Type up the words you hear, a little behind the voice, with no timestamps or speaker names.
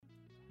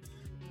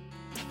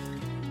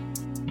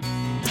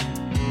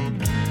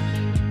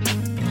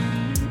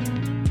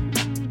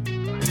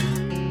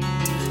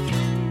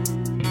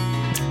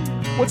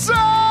What's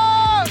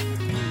up?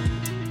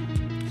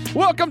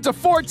 Welcome to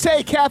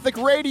Forte Catholic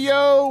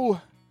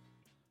Radio.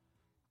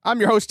 I'm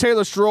your host,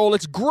 Taylor Stroll.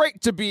 It's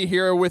great to be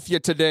here with you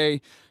today.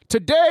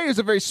 Today is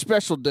a very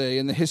special day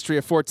in the history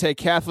of Forte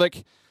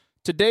Catholic.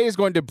 Today is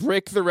going to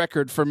break the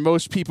record for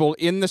most people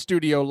in the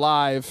studio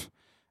live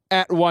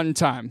at one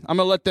time. I'm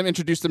going to let them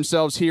introduce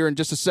themselves here in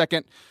just a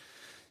second.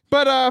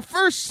 But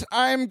first,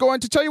 I'm going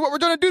to tell you what we're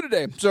going to do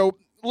today. So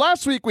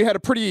last week we had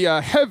a pretty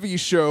heavy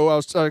show. I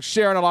was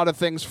sharing a lot of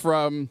things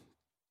from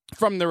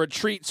the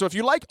retreat. So if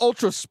you like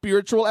ultra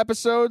spiritual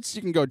episodes,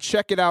 you can go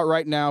check it out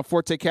right now,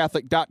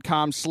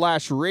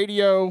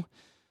 fortecatholic.com/radio.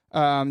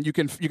 You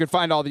can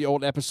find all the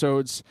old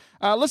episodes.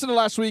 Listen to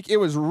last week. It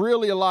was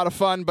really a lot of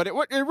fun, but it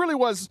really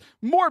was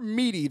more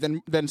meaty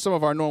than some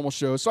of our normal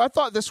shows. So I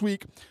thought this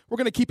week we're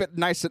going to keep it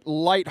nice and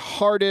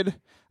lighthearted,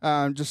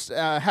 just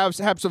have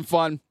some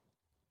fun.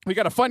 We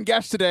got a fun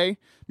guest today,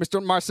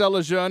 Mr. Marcel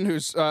Lejeune,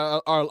 who's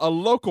a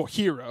local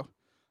hero.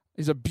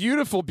 He's a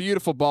beautiful,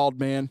 beautiful bald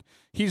man.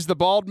 He's the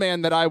bald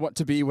man that I want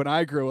to be when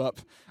I grow up.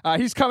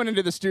 He's coming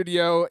into the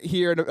studio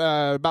here in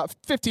about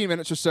 15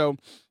 minutes or so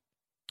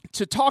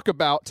to talk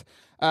about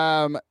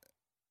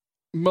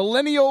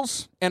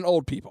millennials and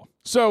old people.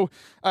 So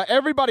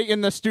everybody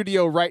in the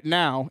studio right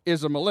now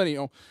is a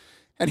millennial.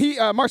 And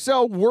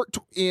Marcel worked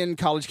in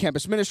college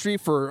campus ministry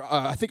for,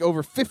 I think,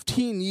 over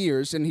 15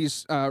 years, and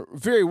he's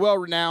very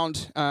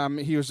well-renowned.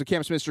 He was a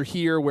campus minister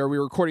here where we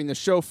were recording the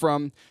show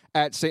from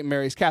at St.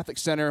 Mary's Catholic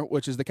Center,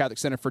 which is the Catholic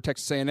Center for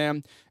Texas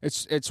A&M.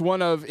 It's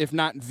one of, if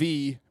not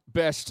the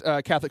best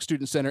Catholic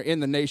student center in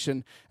the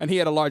nation, and he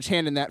had a large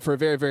hand in that for a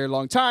very, very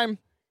long time.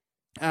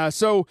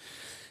 So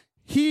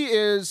he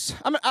is,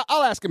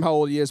 I'll ask him how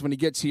old he is when he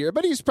gets here,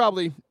 but he's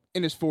probably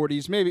in his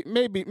 40s, maybe,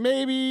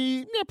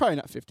 probably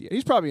not 50 yet.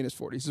 He's probably in his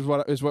 40s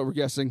is what we're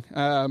guessing.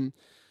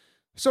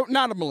 So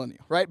not a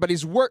millennial, right? But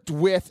he's worked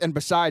with and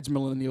besides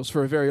millennials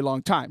for a very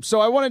long time. So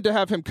I wanted to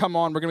have him come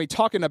on. We're going to be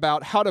talking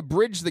about how to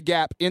bridge the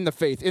gap in the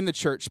faith, in the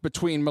church,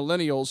 between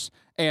millennials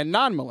and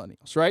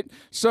non-millennials, right?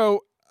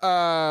 So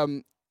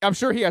I'm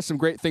sure he has some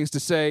great things to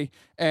say,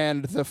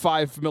 and the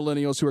 5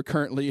 millennials who are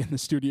currently in the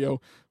studio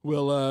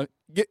will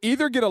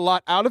either get a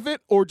lot out of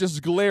it or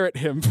just glare at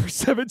him for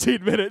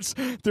 17 minutes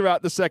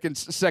throughout the second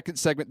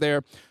segment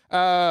there.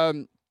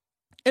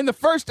 In the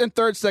first and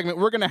third segment,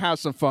 we're going to have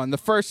some fun. The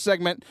first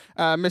segment,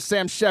 Miss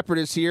Sam Shepard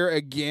is here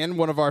again,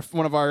 one of our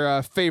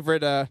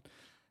favorite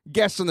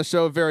guests on the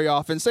show very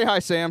often. Say hi,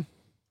 Sam.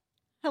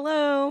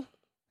 Hello.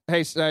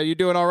 Hey, you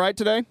doing all right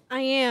today? I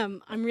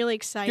am. I'm really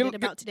excited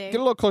about today. Get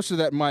a little closer to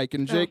that mic,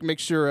 and Jake, make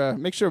sure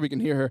we can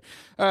hear her.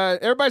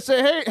 Everybody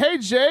say, hey,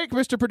 Jake,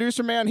 Mr.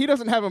 Producer Man. He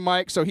doesn't have a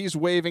mic, so he's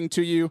waving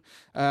to you.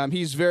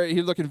 He's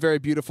looking very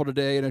beautiful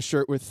today in a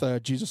shirt with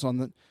Jesus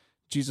on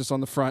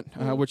the front,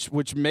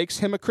 which makes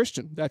him a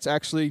Christian. That's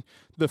actually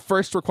the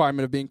first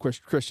requirement of being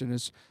Christian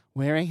is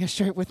wearing a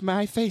shirt with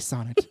my face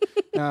on it.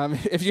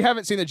 If you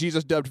haven't seen the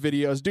Jesus dubbed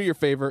videos, do your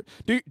favor.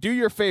 Do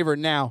your favor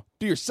now.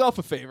 Do yourself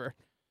a favor.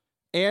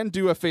 And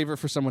do a favor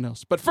for someone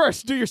else. But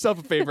first, do yourself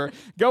a favor.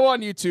 Go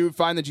on YouTube,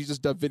 find the Jesus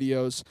Dub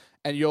videos,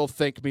 and you'll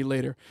thank me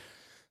later.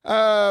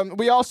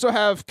 We also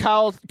have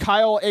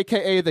Kyle,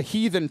 a.k.a. the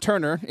Heathen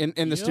Turner,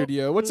 in the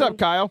studio. What's up,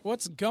 Kyle?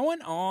 What's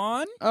going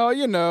on?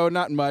 Oh,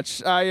 not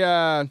much.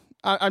 I'm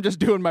just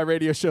doing my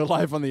radio show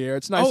live on the air.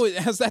 It's nice. Oh,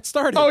 has that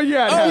started? Oh,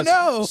 yeah, it has.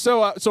 No.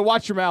 So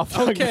watch your mouth.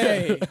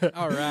 Okay.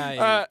 All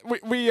right.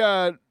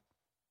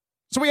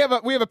 So we have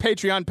a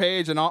Patreon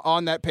page, and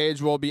on that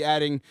page we'll be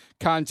adding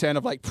content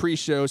of like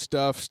pre-show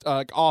stuff,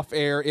 like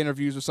off-air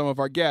interviews with some of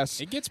our guests.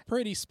 It gets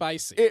pretty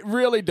spicy. It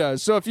really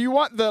does. So if you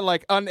want the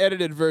like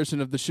unedited version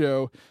of the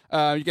show,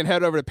 you can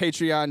head over to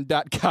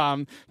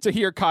patreon.com to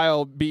hear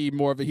Kyle be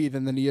more of a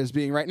heathen than he is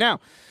being right now.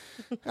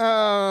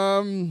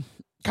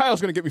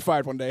 Kyle's going to get me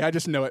fired one day. I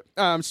just know it.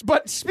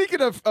 But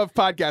speaking of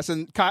podcasts,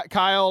 and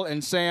Kyle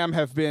and Sam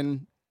have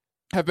been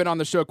on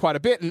the show quite a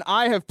bit, and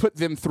I have put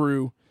them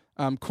through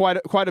quite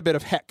a bit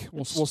of heck.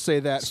 We'll say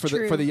that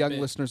for the young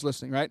listeners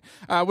listening, right?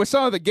 With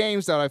some of the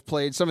games that I've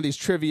played, some of these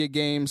trivia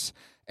games,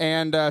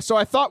 and so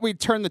I thought we'd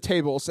turn the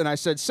tables. And I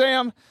said,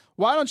 Sam,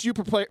 why don't you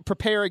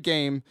prepare a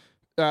game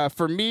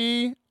for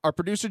me, our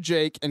producer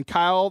Jake, and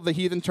Kyle the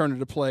Heathen Turner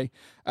to play?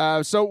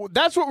 So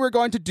that's what we're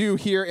going to do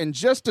here in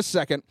just a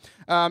second.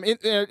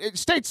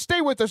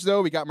 Stay with us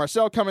though. We got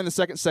Marcel coming in the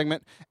second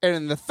segment, and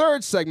in the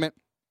third segment,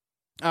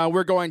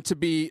 we're going to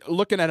be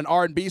looking at an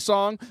R&B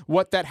song,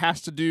 what that has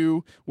to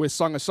do with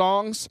Song of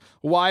Songs,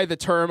 why the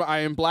term I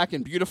am black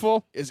and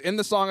beautiful is in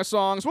the Song of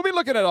Songs. We'll be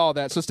looking at all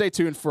that, so stay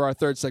tuned for our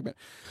third segment.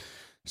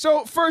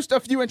 So first,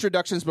 a few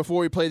introductions before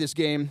we play this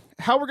game.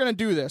 How we're going to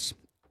do this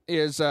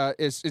is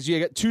you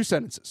get 2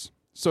 sentences.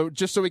 So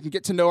just so we can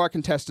get to know our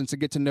contestants and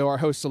get to know our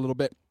hosts a little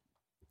bit.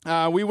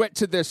 We went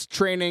to this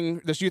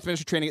youth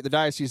ministry training at the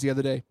diocese the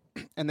other day,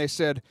 and they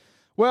said,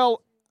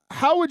 well,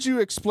 how would you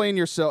explain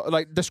yourself,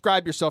 like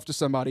describe yourself to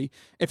somebody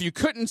if you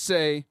couldn't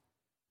say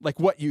like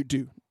what you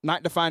do,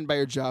 not defined by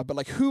your job, but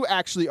like who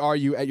actually are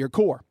you at your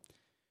core?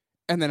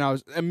 And then I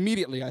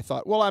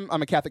thought, well, I'm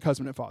a Catholic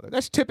husband and father.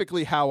 That's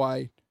typically how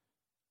I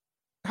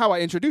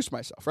introduce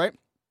myself, right?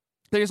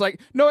 Then he's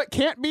like, no, it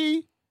can't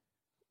be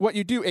what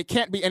you do. It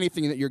can't be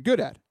anything that you're good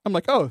at. I'm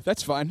like, oh,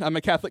 that's fine. I'm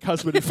a Catholic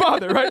husband and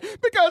father, right?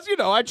 Because,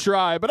 I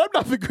try, but I'm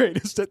not the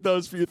greatest at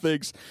those few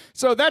things.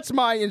 So that's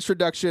my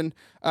introduction.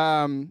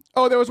 There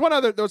was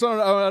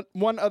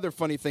one other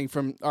funny thing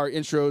from our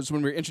intros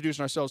when we were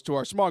introducing ourselves to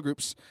our small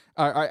groups,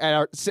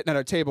 sitting at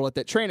our table at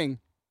that training.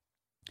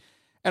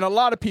 And a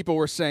lot of people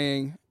were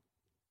saying,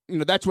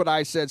 that's what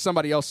I said.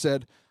 Somebody else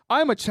said,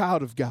 I'm a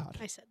child of God.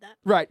 I said that.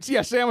 Right.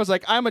 Yeah, Sam was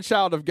like, I'm a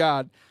child of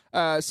God.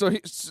 So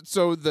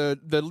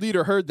the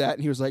leader heard that,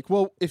 and he was like,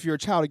 well, if you're a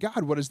child of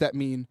God, what does that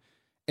mean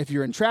if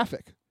you're in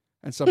traffic?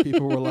 And some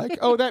people were like,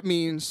 oh, that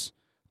means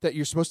that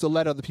you're supposed to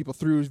let other people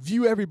through,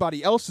 view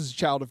everybody else as a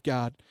child of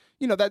God.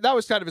 That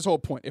was kind of his whole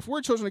point. If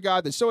we're children of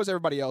God, then so is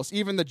everybody else,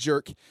 even the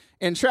jerk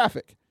in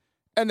traffic.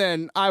 And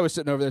then I was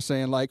sitting over there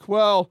saying, like,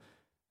 well,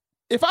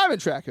 if I'm in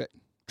traffic,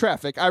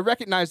 I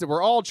recognize that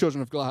we're all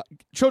children of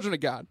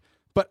God.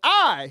 But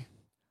I'm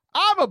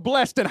a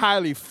blessed and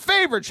highly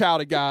favored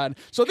child of God,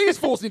 so these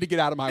fools need to get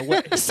out of my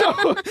way. So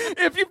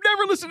if you've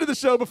never listened to the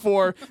show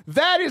before,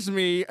 that is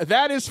me.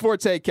 That is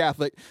Forte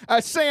Catholic.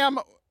 Sam,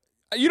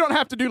 you don't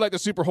have to do like the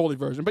super holy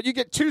version, but you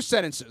get 2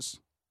 sentences.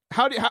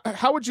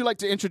 How would you like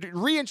to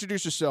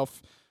reintroduce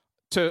yourself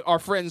to our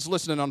friends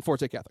listening on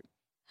Forte Catholic?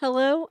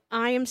 Hello,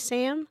 I am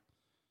Sam.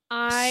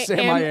 I Sam,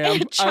 am I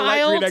am. a child.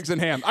 I like green eggs and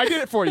ham. I did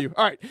it for you.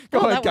 All right, go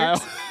ahead, that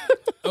Kyle.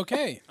 works.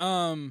 Okay.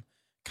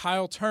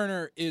 Kyle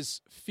Turner is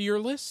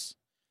fearless.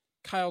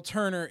 Kyle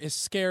Turner is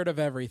scared of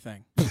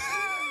everything.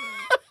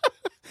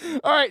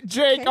 All right,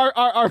 Jake,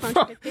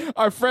 Okay.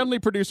 our friendly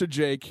producer,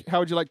 Jake, how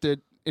would you like to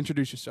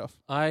introduce yourself?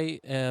 I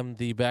am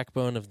the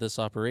backbone of this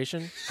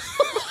operation.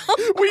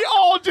 We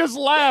all just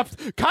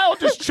laughed. Kyle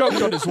just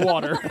choked on his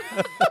water.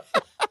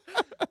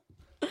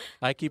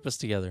 I keep us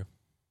together.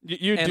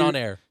 You and do, on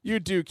air. You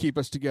do keep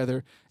us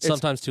together.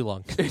 Sometimes too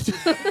long.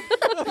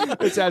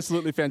 It's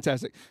absolutely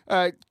fantastic.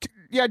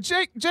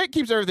 Jake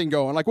keeps everything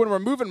going. Like when we're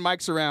moving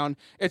mics around,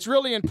 it's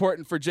really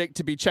important for Jake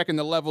to be checking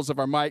the levels of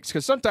our mics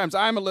because sometimes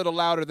I'm a little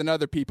louder than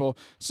other people.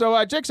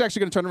 So Jake's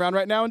actually going to turn around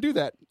right now and do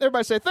that.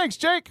 Everybody say, thanks,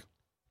 Jake.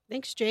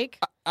 Thanks, Jake.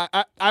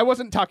 I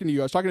wasn't talking to you.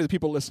 I was talking to the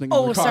people listening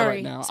Oh, in the car sorry.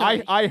 right now.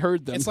 Sorry. I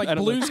heard them. It's like I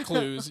don't know. Blue's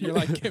Clues. You're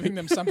like giving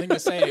them something to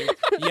say,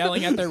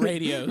 yelling at their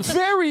radios.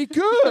 Very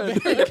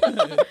good.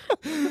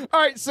 All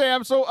right,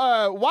 Sam.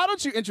 So why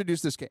don't you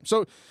introduce this game?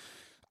 So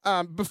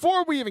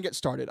before we even get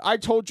started, I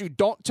told you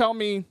don't tell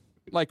me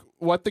like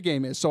what the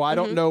game is, so I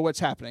don't know what's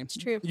happening. It's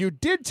true. You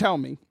did tell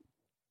me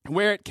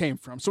where it came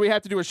from. So we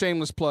have to do a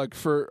shameless plug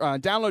for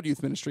Download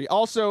Youth Ministry.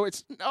 Also,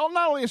 it's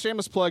not only a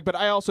shameless plug, but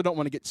I also don't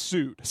want to get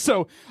sued.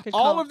 So Good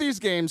all call. of these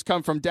games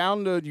come from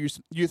Download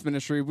Youth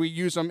Ministry. We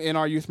use them in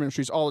our youth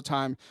ministries all the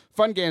time.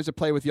 Fun games to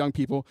play with young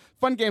people.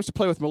 Fun games to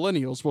play with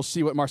millennials. We'll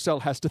see what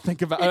Marcel has to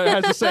think about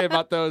has to say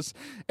about those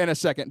in a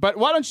second. But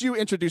why don't you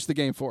introduce the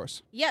game for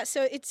us? Yeah,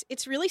 so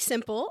it's really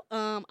simple.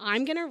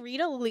 I'm gonna read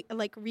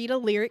a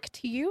lyric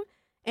to you,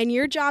 and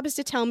your job is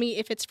to tell me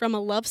if it's from a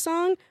love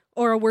song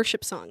or a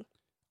worship song.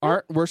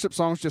 Aren't worship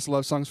songs just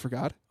love songs for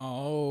God?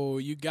 Oh,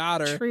 you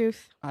got her.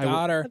 Truth.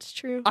 Got her. That's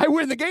true. I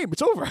win the game.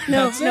 It's over.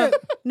 No, That's no, it.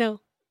 no.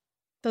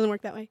 Doesn't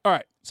work that way. All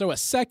right. So a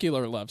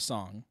secular love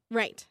song.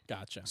 Right.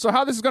 Gotcha. So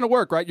how this is going to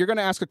work, right? You're going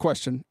to ask a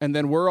question, and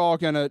then we're all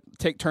going to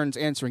take turns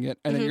answering it,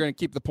 and then Mhm. you're going to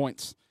keep the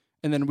points,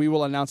 and then we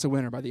will announce a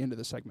winner by the end of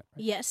the segment.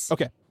 Right? Yes.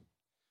 Okay.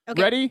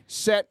 Okay. Ready,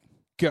 set,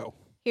 go.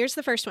 Here's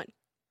the first one.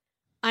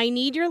 I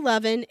need your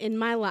lovin' in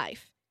my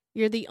life.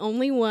 You're the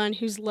only one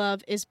whose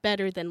love is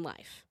better than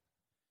life.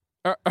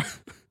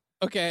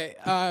 Okay.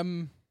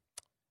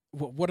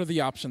 What are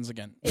the options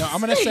again? No, I'm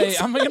gonna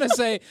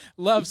say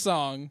love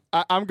song.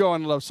 I'm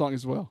going love song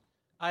as well.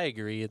 I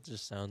agree. It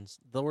just sounds,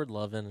 the word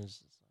loving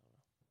is.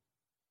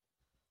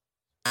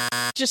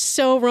 Just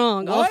so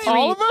wrong. All What? three.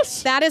 All of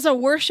us? That is a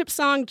worship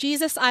song,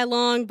 Jesus I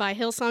Long by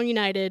Hillsong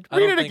United. I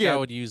Read don't it think again. I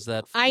would use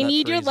that. I that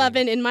need your phrasing.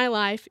 lovin' in my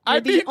life. I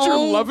need your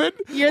lovin'?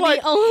 You're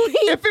Like, the only.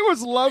 If it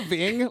was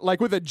loving,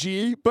 like with a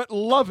G, but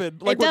loving,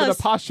 like It with an does.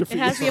 apostrophe. It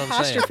has the That's what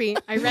I'm saying. apostrophe.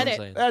 I read That's what I'm it.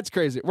 saying. That's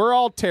crazy. We're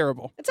all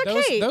terrible. It's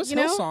okay. Those you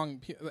know,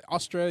 Hillsong,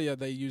 Australia,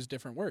 they use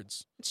different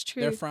words. it's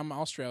true. They're from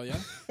Australia.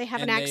 They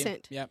have an and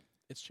accent. Yep,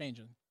 it's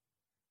changing.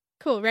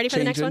 Cool. Ready for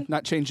the next Changing, one?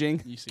 not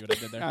changing. You see what I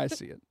did there? I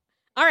see it.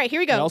 All right, here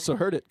we I go. also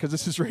heard it because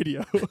this is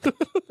radio.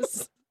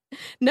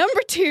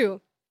 Number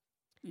 2.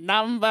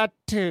 Number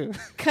 2.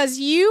 'Cause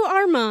you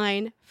are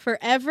mine,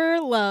 forever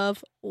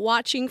love,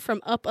 watching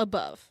from up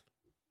above.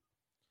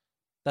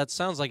 That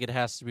sounds like it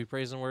has to be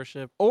praise and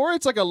worship. Or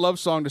it's like a love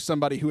song to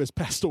somebody who has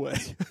passed away.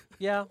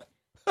 Yeah.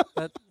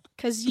 That,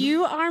 'Cause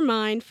you are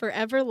mine,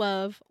 forever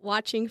love,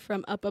 watching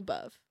from up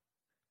above.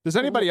 Does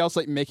anybody else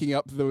like making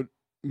up the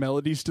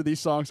melodies to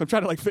these songs? I'm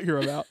trying to like figure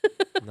them out.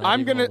 not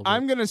I'm even a little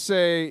bit.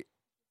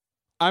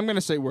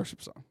 gonna say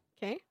worship song.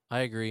 Okay. I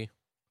agree.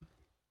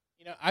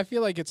 You know, I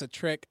feel like it's a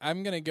trick.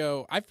 I'm gonna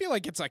go. I feel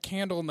like it's a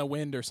candle in the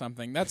wind or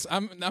something.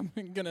 I'm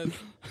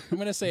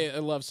gonna say a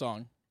love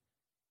song.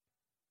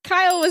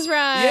 Kyle was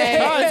right. Yeah.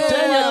 God It's a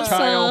dang it, love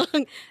Kyle.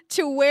 song.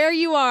 To Where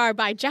You Are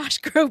by Josh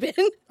Groban.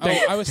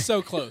 Oh, I was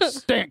so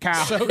close. Dang it,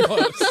 Kyle. So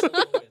close.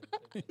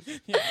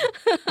 Yeah.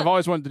 I've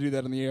always wanted to do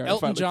that in the air. I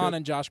Elton finally John could.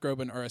 and Josh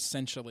Groban are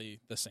essentially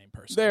the same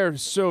person. They're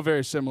so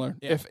very similar.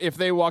 Yeah. If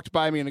they walked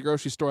by me in a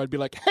grocery store, I'd be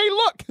like, "Hey,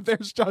 look,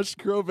 there's Josh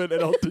Groban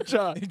and Elton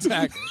John."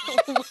 Exactly.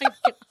 Oh my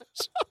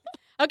gosh.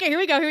 Okay, here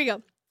we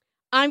go.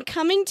 I'm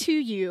coming to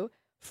you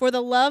for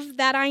the love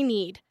that I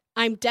need.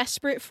 I'm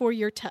desperate for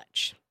your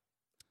touch.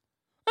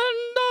 And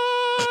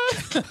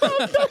I'm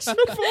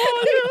desperate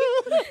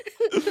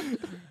for you.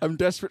 I'm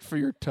desperate for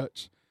your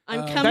touch.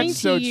 I'm Um, coming That's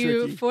to so you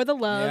tricky. for the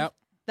love Yep.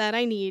 that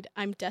I need.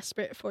 I'm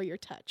desperate for your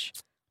touch.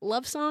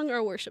 Love song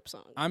or worship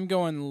song? I'm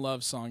going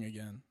love song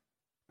again.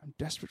 I'm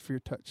desperate for your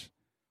touch.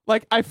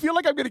 Like, I feel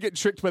like I'm gonna get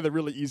tricked by the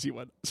really easy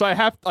one, so I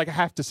have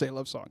to say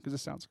love song because it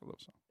sounds like a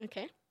love song.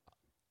 Okay.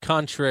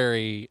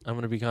 Contrary. I'm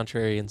going to be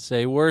contrary and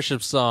say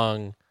worship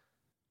song.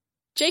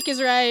 Jake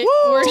is right.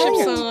 Woo! Worship Dang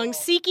it. song.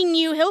 Seeking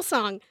You,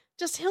 Hillsong.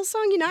 Just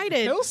Hillsong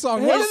United.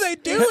 Hillsong, what are they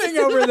doing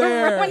over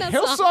there? Rona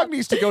song. Hillsong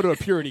needs to go to a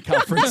purity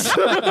conference.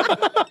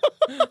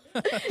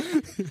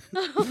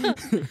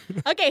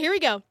 Okay, here we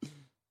go.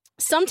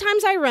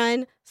 Sometimes I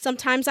run,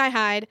 sometimes I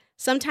hide,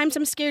 sometimes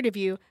I'm scared of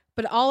you,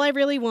 but all I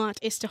really want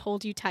is to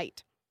hold you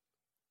tight.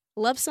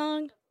 Love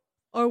song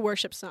or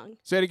worship song?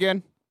 Say it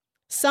again.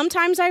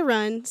 Sometimes I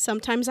run,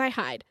 sometimes I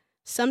hide,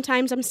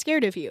 sometimes I'm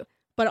scared of you,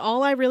 but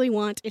all I really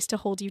want is to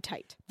hold you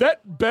tight.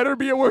 That better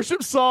be a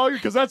worship song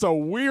because that's a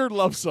weird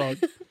love song.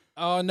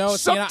 Oh no! See,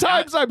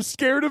 Sometimes I'm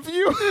scared of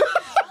you.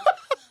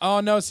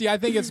 oh no! See, I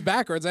think it's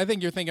backwards. I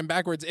think you're thinking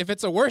backwards. If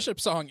it's a worship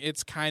song,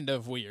 it's kind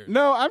of weird.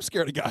 No, I'm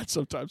scared of God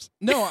sometimes.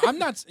 No, I'm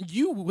not.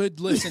 You would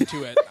listen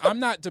to it. I'm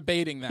not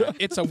debating that.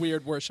 It's a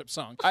weird worship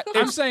song. I'm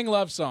it's- saying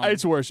love song.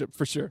 It's worship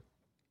for sure.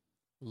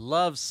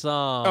 Love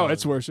song. Oh,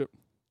 it's worship.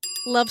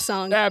 Love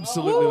song.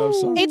 Absolutely love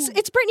song. It's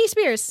Britney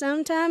Spears.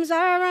 Sometimes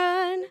I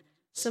run,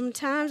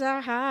 sometimes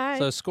I hide.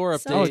 So score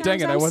update. Oh, dang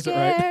it, I sometimes I'm wasn't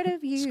right. scared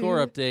of you.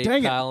 Score update.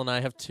 Dang it. Kyle and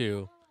I have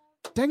 2.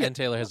 Dang And it.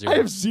 Taylor has 0. I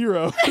have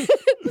 0.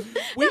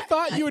 we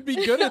thought you would be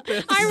good at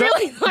this. I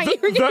really thought you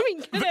were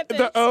going to be good at this.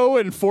 The O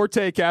in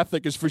Forte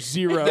Catholic is for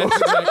 0.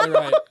 That's exactly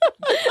right.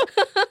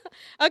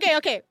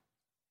 Okay.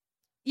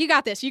 You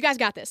got this. You guys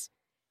got this.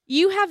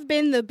 You have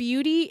been the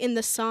beauty in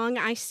the song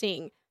I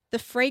sing, the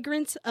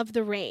fragrance of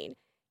the rain.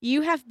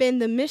 You have been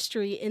the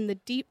mystery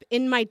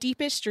in my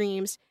deepest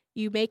dreams.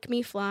 You make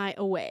me fly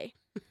away.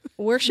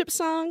 Worship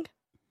song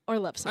or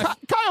love song?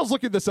 Kyle's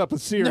looking this up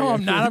with Siri. No, I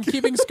I'm not. I'm think.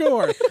 keeping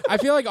score. I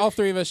feel like all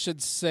three of us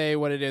should say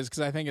what it is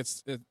because I think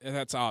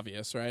that's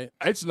obvious, right?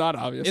 It's not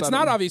obvious. It's I not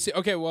don't know. obvious.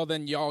 Okay, well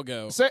then y'all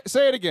go. Say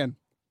it again.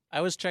 I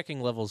was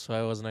checking levels, so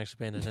I wasn't actually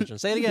paying attention.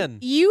 Say it again.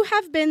 You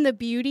have been the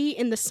beauty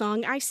in the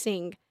song I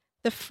sing,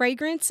 the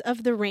fragrance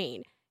of the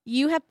rain.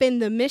 You have been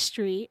the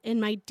mystery in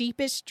my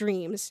deepest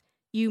dreams.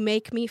 You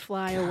make me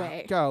fly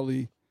away.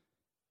 Golly.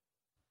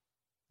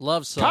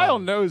 Love song. Kyle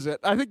knows it.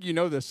 I think you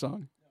know this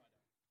song.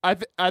 I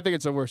think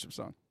it's a worship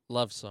song.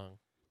 Love song.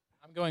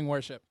 I'm going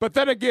worship. But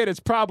then again, it's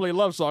probably a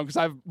love song because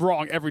I'm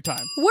wrong every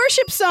time.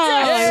 Worship song.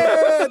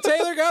 Yeah,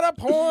 Taylor got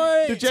a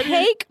point. Did Jenny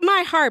Take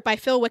My Heart by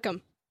Phil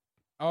Wickham.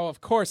 Oh, of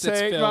course it's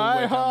take Phil my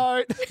Wickham.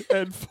 heart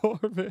and form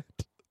it?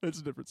 It's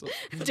a different song.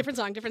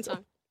 Different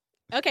song.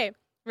 Okay,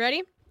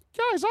 ready?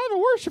 Guys, I'm a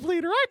worship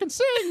leader. I can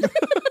sing.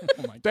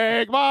 Oh my God.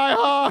 Take my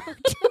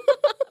heart.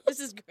 This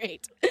is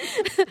great.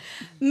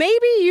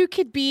 Maybe you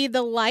could be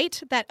the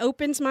light that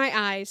opens my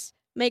eyes,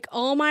 make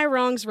all my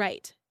wrongs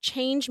right.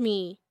 Change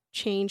me,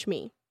 change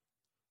me.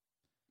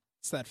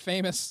 It's that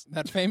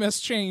famous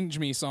 "Change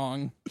Me"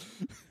 song.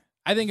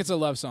 I think it's a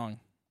love song.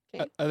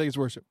 I think it's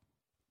worship.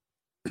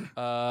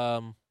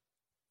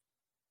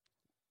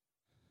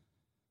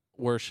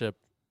 Worship.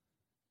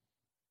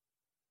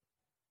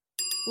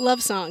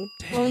 Love song.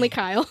 Only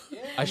Kyle.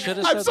 I should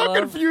have I'm said so love.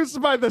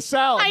 confused by the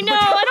sound. I know.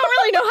 I don't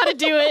really know how to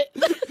do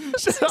it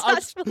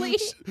successfully.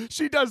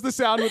 She does the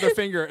sound with her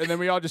finger, and then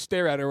we all just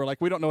stare at her. We're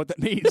like, we don't know what that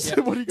means. Yeah.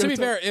 What are you To gonna be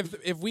tell- fair,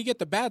 if we get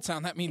the bad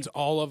sound, that means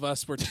all of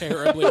us were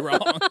terribly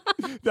wrong.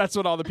 That's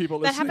what all the people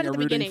That listening happened are at the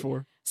rooting beginning.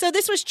 for. So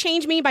this was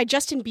Change Me by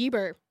Justin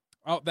Bieber.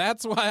 Oh,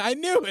 that's why I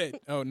knew it.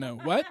 Oh no,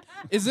 what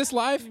is this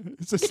live?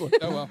 It's just like,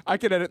 Oh well. I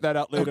can edit that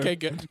out later. Okay,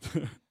 good.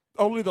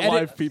 Only the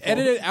live people.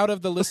 Edit it out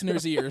of the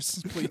listeners'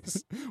 ears,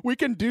 please. We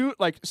can do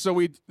so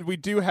we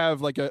do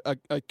have like a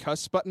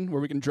cuss button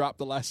where we can drop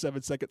the last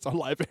 7 seconds on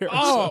live air.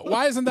 Oh,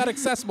 why isn't that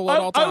accessible I, at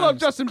all I times? love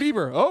Justin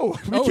Bieber. Oh,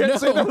 we Oh, can't no.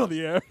 say that on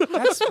the air.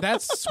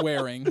 That's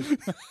swearing.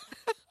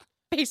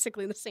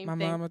 Basically the same My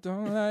thing. mama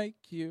don't like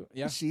you.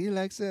 Yeah, She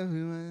likes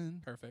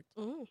everyone. perfect.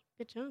 Oh,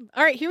 good job.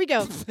 All right, here we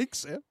go. Thanks,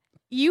 Sam.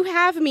 You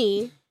have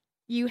me.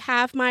 You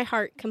have my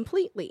heart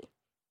completely.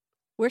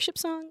 Worship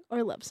song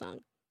or love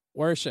song?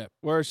 Worship.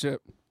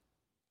 Worship.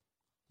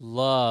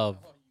 Love.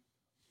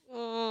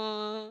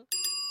 Aw,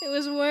 it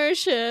was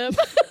worship.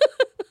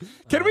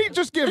 Can we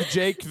just give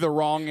Jake the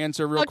wrong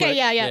answer real Okay, quick?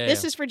 yeah. Yeah,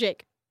 This yeah. is for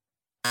Jake.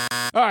 All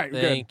right,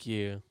 good. Thank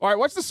you. All right,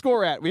 what's the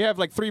score at? We have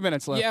like 3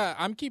 minutes left. Yeah,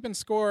 I'm keeping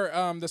score.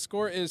 The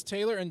score is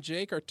Taylor and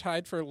Jake are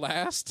tied for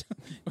last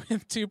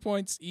with 2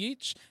 points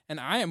each, and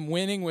I am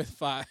winning with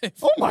 5.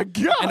 Oh my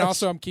god! And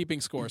also, I'm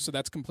keeping score, so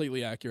that's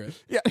completely accurate.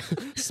 yeah,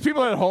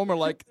 people at home are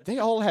like, they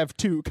all have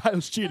 2.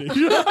 Kyle's cheating.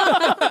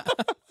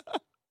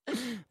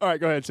 All right,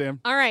 go ahead, Sam.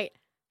 All right.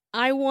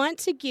 I want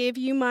to give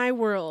you my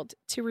world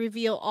to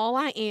reveal all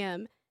I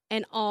am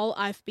and all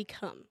I've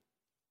become.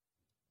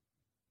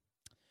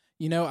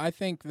 You know, I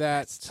think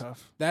That's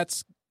tough.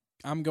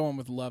 I'm going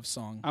with Love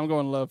Song. I'm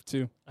going love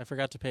too. I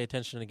forgot to pay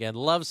attention again.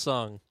 Love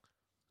song.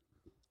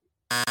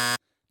 Dang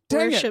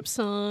Worship it.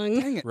 song.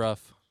 Dang it.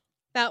 Rough.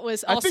 That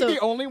was I also think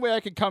the only way I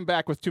could come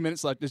back with 2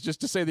 minutes left is just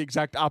to say the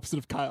exact opposite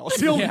of Kyle.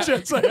 It's the only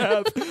chance I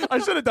have. I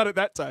should have done it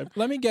that time.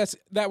 Let me guess,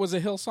 that was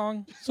a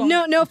Hillsong song?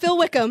 no Phil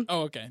Wickham.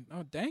 Oh, okay.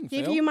 Oh, dang,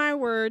 Give Phil. you my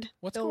word.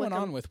 What's Phil going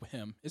Wickham. on with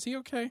him? Is he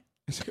okay?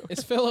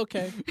 Is Phil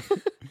okay?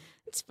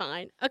 It's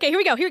fine. Okay, here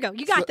we go. You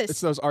got It's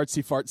this. those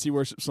artsy fartsy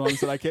worship songs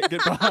that I can't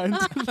get behind.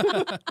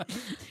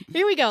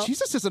 Here we go.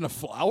 Jesus isn't a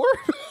flower?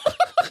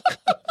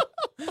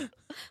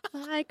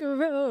 Like a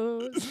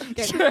rose.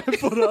 Okay.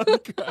 Trampled on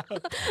the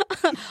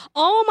ground.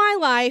 All my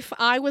life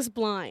I was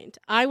blind.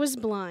 I was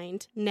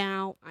blind.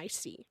 Now I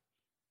see.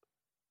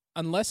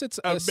 Unless it's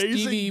a Amazing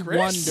Stevie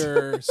Grace.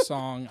 Wonder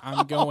song,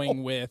 I'm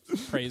going with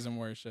Praise and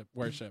Worship.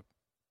 Praise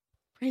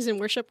and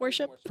worship.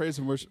 Praise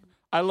and worship.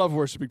 I love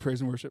worshiping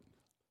praise and worship.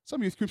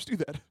 Some youth groups do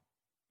that.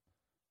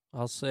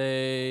 I'll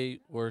say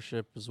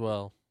worship as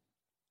well.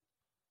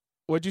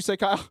 What'd you say,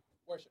 Kyle?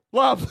 Worship.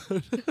 Love.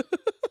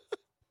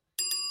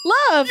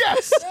 Love.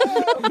 Yes.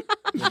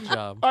 Good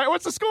job. All right,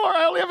 what's the score?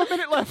 I only have a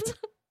minute left.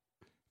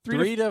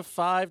 3 to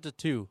 5 to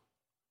 2.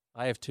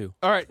 I have 2.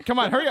 All right, come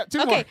on, hurry up.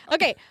 2 more.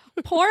 Okay.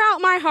 Pour out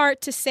my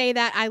heart to say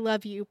that I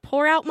love you.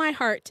 Pour out my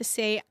heart to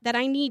say that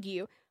I need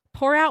you.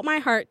 Pour out my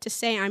heart to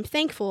say I'm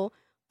thankful.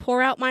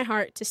 Pour out my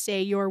heart to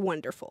say you're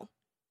wonderful.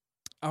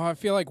 Oh, I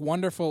feel like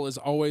Wonderful is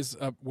always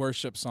a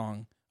worship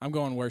song. I'm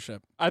going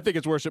worship. I think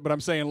it's worship, but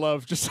I'm saying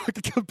love just so I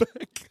can come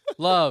back.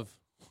 Love.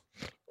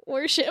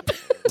 Worship.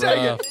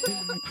 Dang Rough.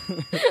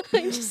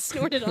 I just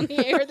snorted on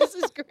the air. This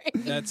is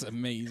great. That's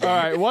amazing. All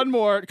right, one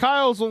more.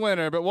 Kyle's the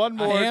winner, but one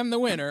more. I am the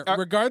winner, Are-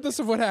 regardless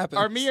of what happens.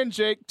 Are me and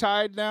Jake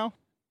tied now?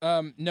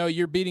 No,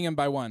 you're beating him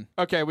by 1.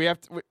 Okay, we have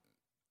to.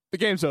 The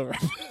game's over.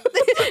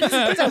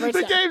 It's over. It's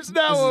the done. game's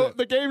now.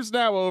 The game's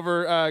now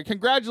over.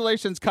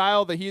 Congratulations,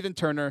 Kyle, the Heathen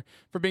Turner,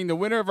 for being the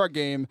winner of our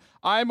game.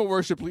 I'm a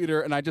worship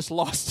leader, and I just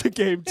lost the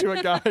game to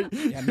a guy.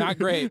 Yeah, not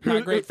great.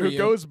 Not great for who you.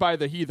 goes by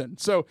the Heathen.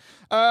 So,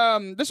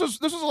 this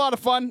was a lot of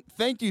fun.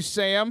 Thank you,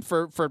 Sam,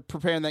 for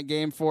preparing that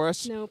game for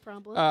us. No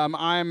problem.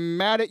 I'm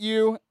mad at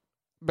you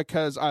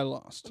because I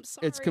lost. I'm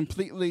sorry. It's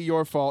completely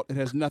your fault. It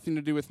has nothing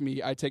to do with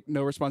me. I take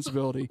no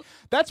responsibility.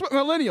 That's what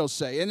millennials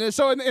say. And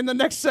so in the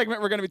next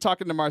segment, we're going to be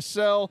talking to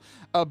Marcel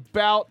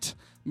about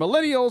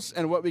millennials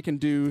and what we can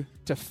do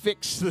to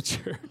fix the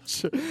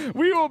church.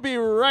 We will be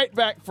right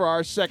back for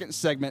our second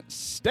segment.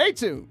 Stay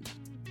tuned.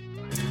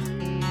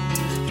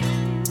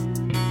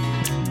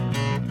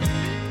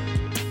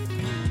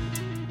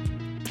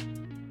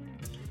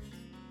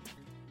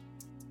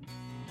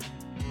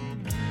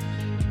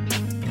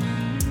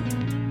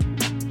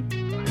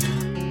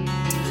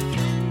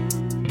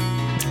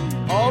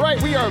 All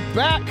right, we are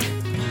back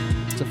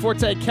to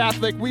Forte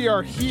Catholic. We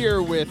are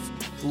here with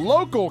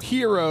local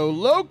hero,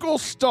 local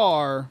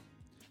star,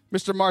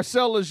 Mr.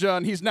 Marcel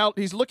Lejeune.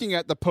 He's looking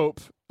at the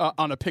Pope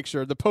on a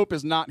picture. The Pope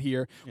is not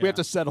here. We have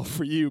to settle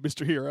for you,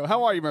 Mr. Hero.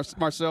 How are you,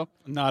 Marcel?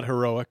 Not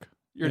heroic.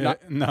 You're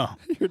not. No.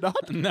 You're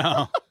not.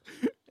 No.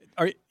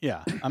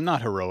 I'm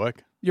not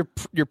heroic.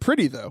 You're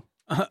pretty though.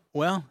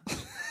 Well,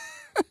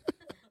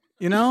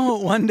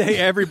 one day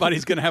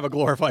everybody's going to have a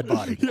glorified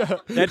body. Yeah.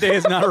 That day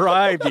has not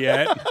arrived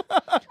yet.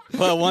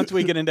 But once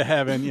we get into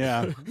heaven,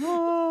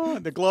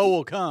 the glow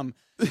will come.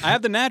 I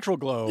have the natural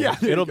glow. Yeah,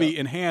 there you It'll go. be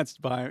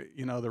enhanced by,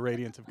 the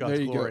radiance of God's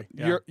There you glory.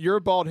 go. Yeah. Your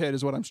bald head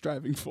is what I'm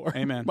striving for.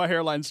 Amen. My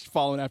hairline's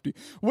following after you.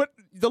 What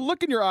the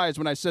look in your eyes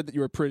when I said that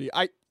you were pretty?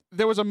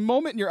 There was a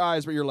moment in your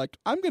eyes where you're like,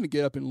 I'm going to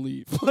get up and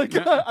leave. Like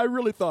I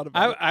really thought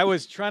about it. I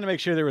was trying to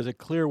make sure there was a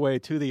clear way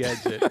to the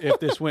exit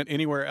if this went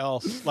anywhere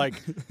else, like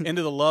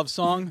into the love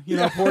song,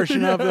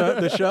 portion of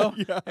the show.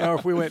 Yeah. Or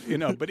if we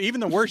went, but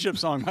even the worship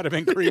song might have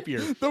been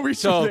creepier. Though we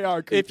So they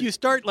are creepy. if you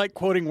start like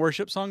quoting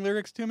worship song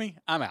lyrics to me,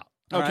 I'm out.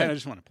 All Okay. right? I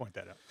just want to point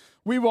that out.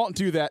 We won't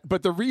do that.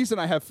 But the reason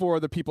I have 4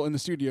 other people in the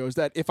studio is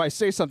that if I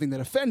say something that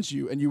offends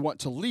you and you want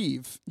to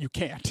leave, you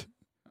can't.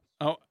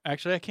 Oh,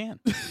 actually, I can.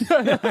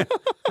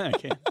 I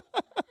can.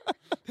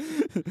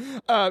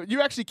 You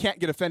actually can't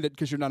get offended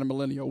because you're not a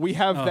millennial. We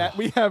have that.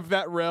 We have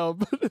that realm.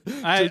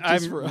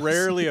 just for us. I'm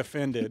rarely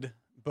offended,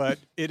 but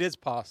it is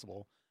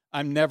possible.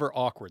 I'm never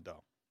awkward,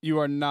 though. You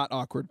are not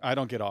awkward. I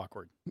don't get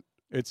awkward.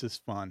 It's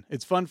just fun.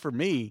 It's fun for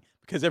me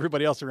because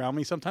everybody else around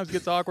me sometimes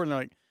gets awkward and they're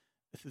like,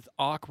 this is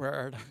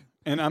awkward.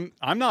 And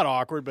I'm not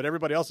awkward, but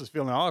everybody else is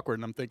feeling awkward.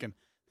 And I'm thinking,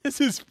 This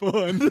is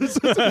fun. This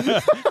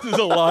is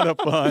a lot of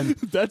fun.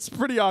 That's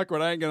pretty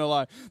awkward. I ain't gonna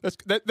lie.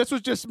 This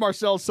was just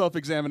Marcel's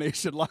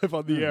self-examination live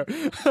on the air.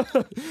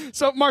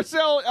 So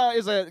Marcel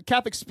is a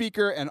Catholic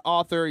speaker and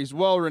author. He's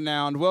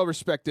well-renowned,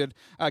 well-respected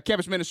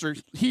campus minister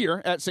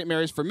here at St.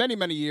 Mary's for many,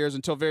 many years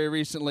until very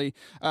recently.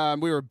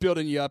 We were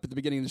building you up at the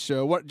beginning of the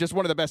show. Just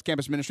one of the best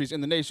campus ministries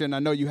in the nation. I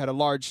know you had a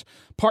large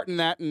part in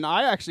that, and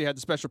I actually had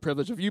the special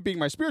privilege of you being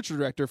my spiritual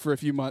director for a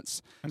few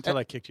months. Until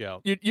I kicked you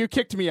out. You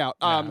kicked me out.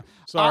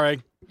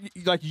 Sorry.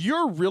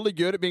 You're really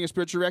good at being a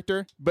spiritual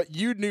director, but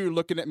you knew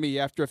looking at me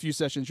after a few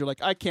sessions, you're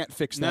like, I can't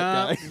fix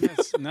that guy.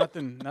 That's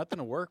nothing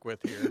to work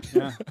with here.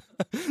 Yeah.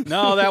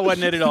 No, that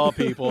wasn't it at all,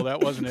 people.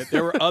 That wasn't it.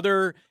 There were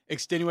other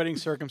extenuating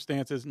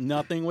circumstances.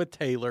 Nothing with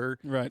Taylor.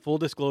 Right. Full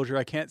disclosure,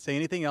 I can't say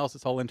anything else.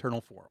 It's all internal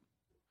forum.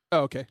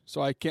 Oh, okay.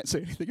 So I can't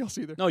say anything else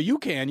either. No, you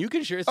can. You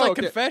can share. It's like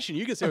confession.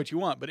 You can say what you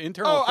want, but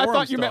internal. Oh, I forum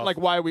thought you meant stuff-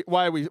 like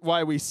why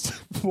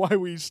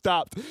we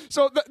stopped.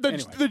 So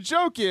the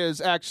joke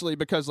is actually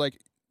because like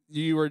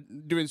you were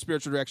doing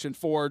spiritual direction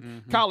for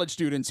college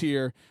students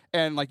here,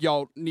 and like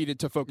y'all needed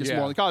to focus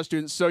more on the college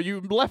students. So you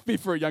left me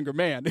for a younger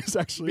man. Is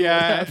actually what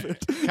happened.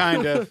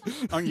 Kind of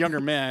on younger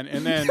men,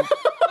 and then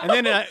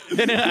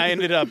I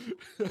ended up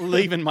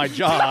leaving my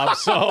job.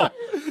 So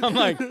I'm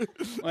like,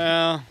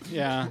 well,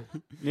 yeah,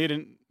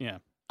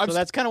 So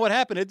that's kind of what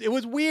happened. It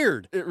was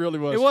weird. It really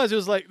was. It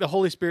was like the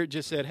Holy Spirit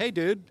just said, "Hey,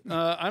 dude,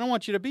 I don't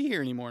want you to be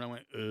here anymore." And I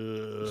went,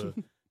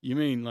 You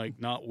mean like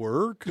not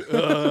work?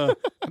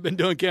 I've been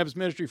doing campus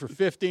ministry for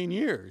 15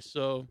 years.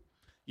 So,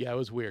 yeah, it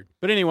was weird.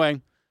 But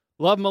anyway,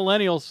 love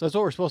millennials. That's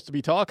what we're supposed to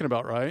be talking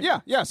about, right?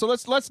 Yeah. So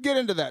let's get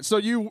into that. So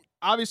you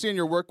obviously in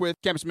your work with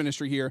campus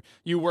ministry here,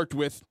 you worked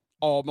with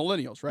all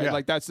millennials, right? Yeah.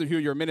 Like that's who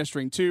you're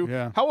ministering to.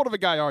 Yeah. How old of a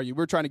guy are you?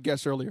 We were trying to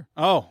guess earlier.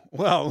 Oh,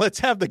 well,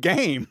 let's have the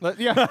game.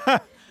 Yeah.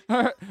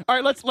 All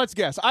right. Let's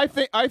guess. I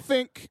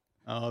think.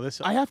 Oh, this.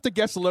 I have to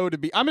guess low to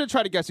be. I'm going to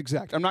try to guess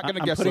exact. I'm not going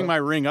to guess. I'm putting low. my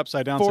ring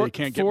upside down so you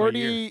can't get my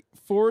year.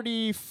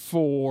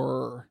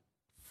 44.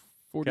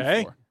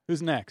 Okay.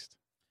 Who's next?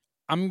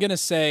 I'm gonna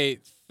say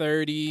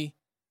 39.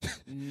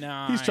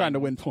 He's trying to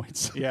win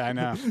points. Yeah, I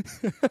know.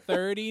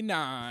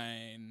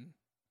 39.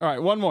 All right,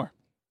 one more.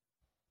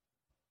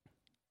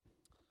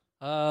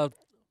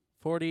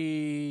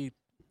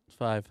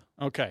 45.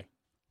 Okay.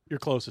 You're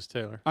closest,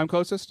 Taylor. I'm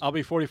closest. I'll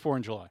be 44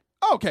 in July.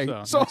 Okay,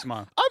 so next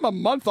month. I'm a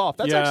month off.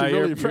 That's actually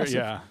really impressive.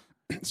 Yeah.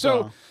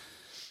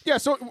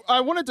 So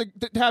I wanted to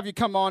have you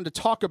come on to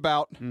talk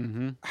about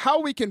how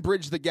we can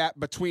bridge the gap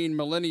between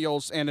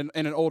millennials and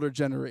an older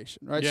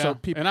generation, right? Yeah. So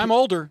people, and I'm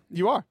older.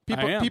 You are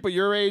people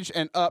your age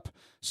and up.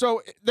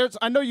 So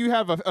I know you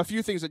have a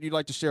few things that you'd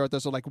like to share with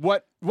us. So like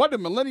what do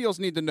millennials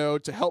need to know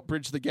to help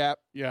bridge the gap?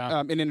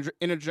 Yeah. In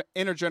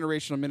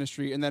intergenerational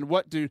ministry, and then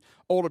what do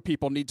older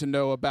people need to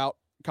know about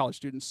college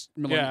students,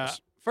 millennials? Yeah.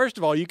 First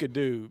of all, you could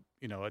do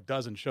a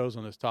dozen shows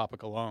on this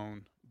topic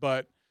alone.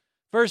 But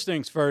first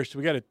things first,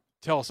 we got to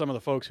tell some of the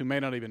folks who may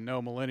not even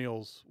know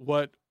millennials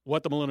what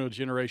the millennial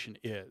generation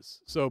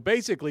is. So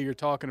basically, you're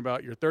talking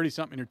about your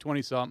 30-something, your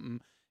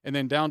 20-something, and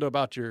then down to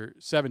about your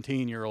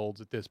 17-year-olds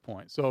at this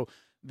point. So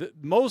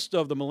most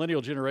of the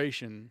millennial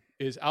generation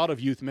is out of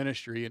youth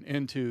ministry and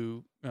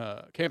into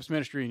campus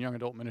ministry and young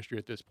adult ministry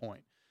at this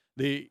point.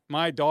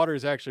 My daughter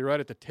is actually right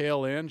at the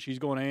tail end. She's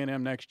going to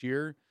A&M next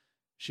year.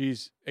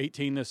 She's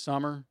 18 this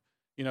summer.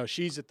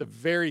 She's at the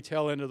very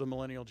tail end of the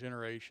millennial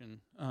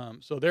generation.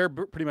 So they're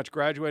pretty much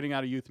graduating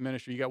out of youth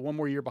ministry. You got one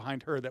more year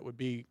behind her that would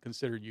be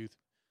considered youth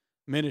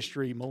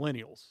ministry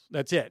millennials.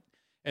 That's it.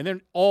 And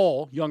then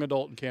all young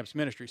adult and campus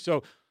ministry.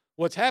 So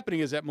what's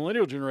happening is that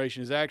millennial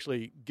generation is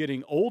actually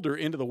getting older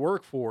into the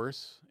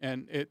workforce,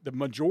 and the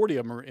majority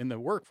of them are in the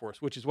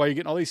workforce, which is why you're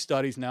getting all these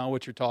studies now,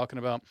 which you're talking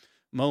about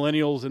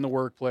millennials in the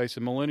workplace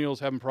and millennials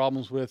having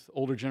problems with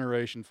older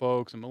generation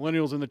folks and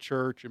millennials in the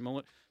church.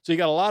 So you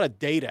got a lot of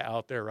data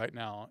out there right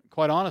now.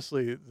 Quite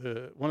honestly,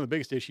 one of the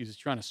biggest issues is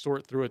trying to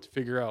sort through it to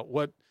figure out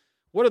what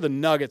are the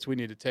nuggets we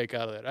need to take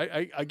out of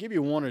that. I give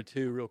you one or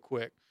two real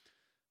quick.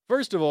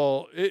 First of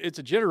all, it's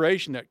a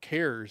generation that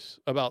cares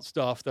about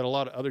stuff that a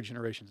lot of other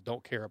generations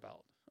don't care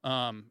about.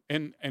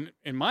 And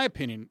in my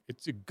opinion,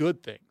 it's a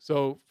good thing.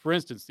 So, for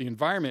instance, the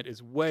environment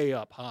is way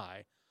up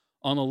high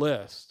on the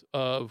list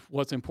of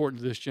what's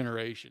important to this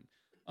generation.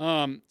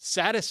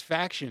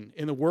 Satisfaction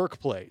in the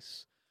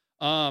workplace,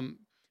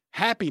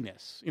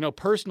 happiness,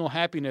 personal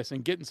happiness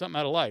and getting something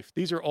out of life.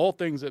 These are all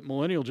things that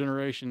millennial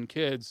generation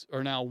kids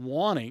are now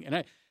wanting.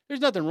 And there's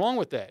nothing wrong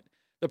with that.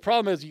 The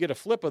problem is you get a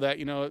flip of that.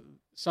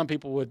 Some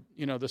people would,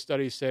 the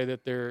studies say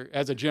that they're,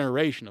 as a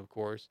generation, of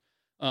course,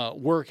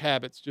 work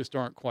habits just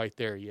aren't quite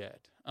there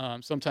yet.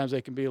 Sometimes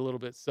they can be a little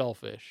bit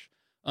selfish.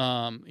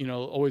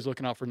 Always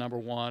looking out for number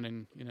one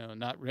and,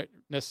 not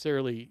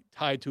necessarily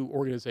tied to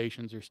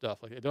organizations or stuff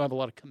like that. They don't have a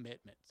lot of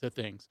commitment to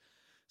things.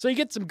 So you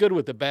get some good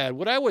with the bad.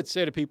 What I would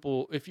say to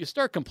people, if you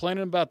start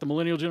complaining about the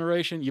millennial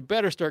generation, you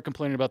better start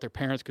complaining about their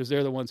parents because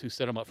they're the ones who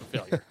set them up for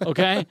failure.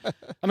 Okay?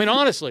 I mean,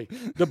 honestly,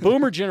 the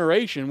boomer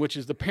generation, which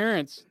is the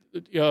parents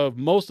of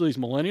most of these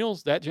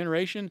millennials, that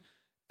generation,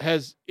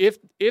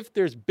 if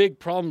there's big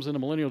problems in the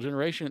millennial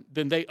generation,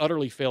 then they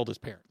utterly failed as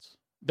parents.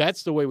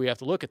 That's the way we have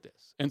to look at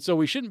this. And so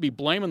we shouldn't be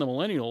blaming the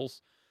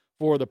millennials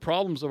for the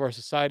problems of our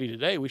society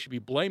today. We should be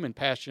blaming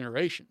past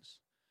generations.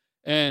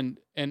 And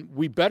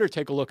we better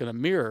take a look in the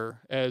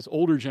mirror as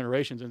older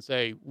generations and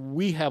say,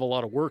 we have a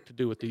lot of work to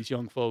do with these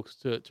young folks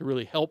to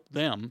really help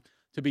them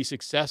to be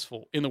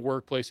successful in the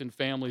workplace, in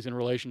families, in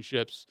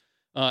relationships,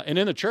 and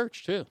in the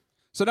church too.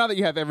 So now that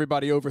you have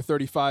everybody over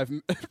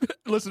 35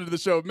 listening to the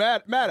show,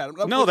 mad at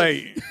them. No,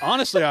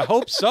 honestly, I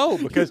hope so,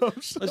 because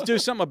let's do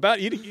something about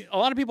it. A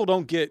lot of people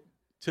don't get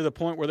to the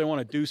point where they want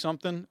to do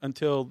something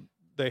until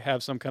they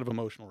have some kind of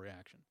emotional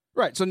reaction.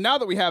 Right. So now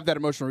that we have that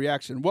emotional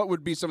reaction, what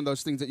would be some of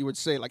those things that you would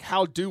say? Like,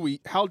 how do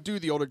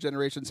the older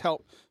generations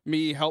help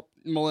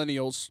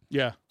millennials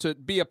to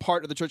be a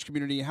part of the church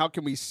community? How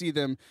can we see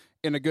them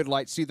in a good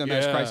light, see them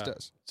as Christ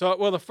does? So,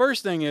 well, the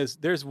first thing is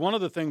there's one of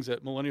the things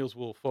that millennials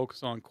will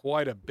focus on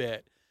quite a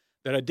bit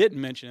that I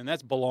didn't mention, and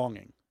that's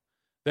belonging.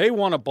 They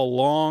want to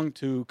belong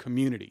to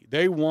community.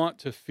 They want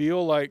to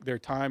feel like their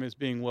time is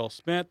being well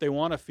spent. They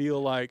want to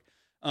feel like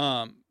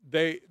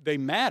they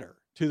matter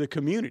to the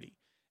community.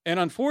 And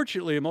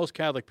unfortunately, in most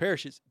Catholic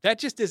parishes, that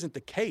just isn't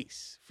the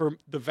case for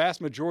the vast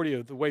majority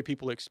of the way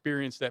people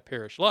experience that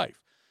parish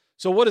life.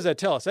 So what does that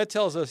tell us? That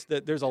tells us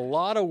that there's a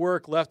lot of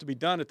work left to be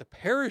done at the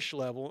parish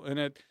level and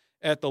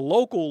at the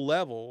local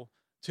level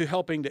to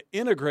helping to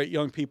integrate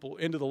young people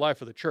into the life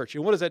of the church.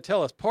 And what does that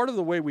tell us? Part of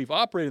the way we've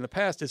operated in the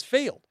past has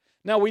failed.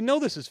 Now, we know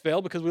this has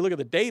failed because we look at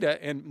the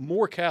data, and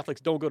more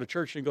Catholics don't go to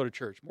church than go to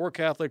church. More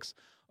Catholics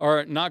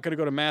are not going to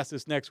go to Mass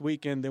this next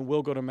weekend than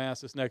will go to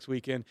Mass this next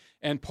weekend.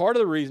 And part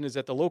of the reason is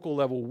at the local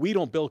level, we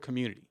don't build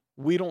community.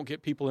 We don't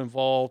get people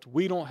involved.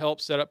 We don't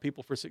help set up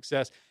people for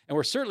success. And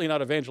we're certainly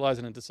not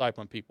evangelizing and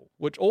discipling people,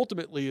 which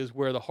ultimately is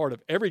where the heart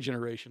of every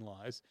generation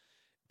lies,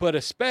 but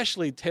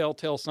especially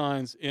telltale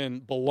signs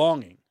in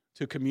belonging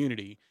to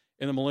community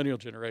in the millennial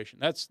generation.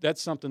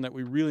 That's something that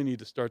we really need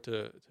to start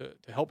to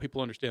help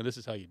people understand. This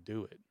is how you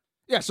do it.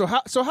 Yeah. So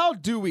how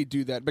do we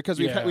do that? Because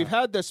we've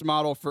had this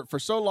model for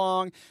so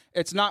long,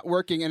 it's not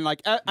working. And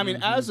like, I mean,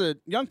 as a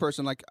young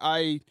person, like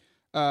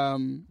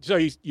so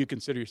you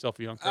consider yourself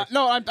a young person?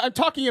 No, I'm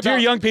talking about... Dear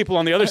young people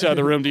on the other side of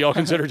the room, do y'all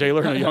consider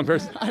Taylor a young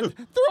person?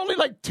 They're only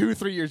like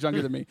 2-3 years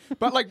younger than me.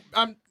 But like,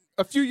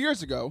 a few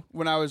years ago,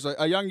 when I was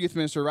a young youth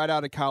minister right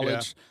out of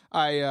college,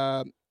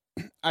 I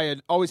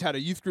had always had a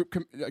youth group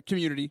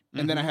community,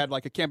 and then I had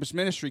like a campus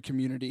ministry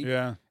community.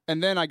 Yeah.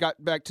 And then I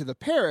got back to the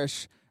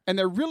parish, and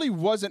there really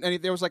wasn't any.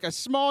 There was like a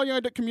small young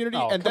adult community,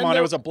 and then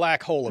there was a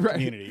black hole of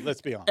community.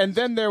 Let's be honest. And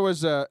then there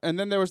was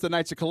the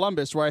Knights of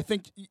Columbus, where I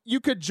think you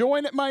could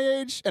join at my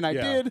age, and I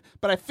did,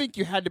 but I think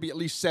you had to be at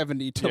least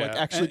 70 to like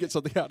actually get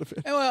something out of it.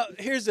 And well,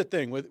 here's the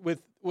thing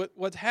with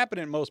what's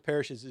happening in most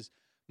parishes is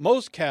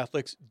most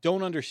Catholics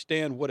don't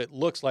understand what it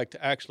looks like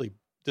to actually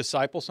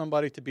disciple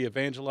somebody, to be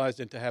evangelized,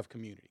 and to have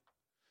community.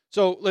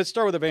 So let's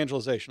start with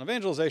evangelization.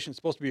 Evangelization is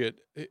supposed to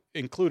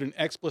include an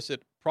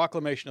explicit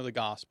proclamation of the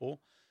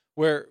gospel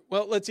where,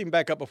 well, let's even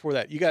back up before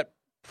that. You got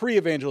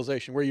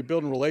pre-evangelization where you're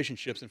building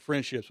relationships and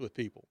friendships with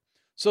people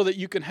so that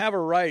you can have a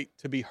right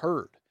to be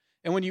heard.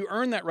 And when you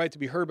earn that right to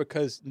be heard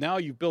because now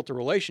you've built a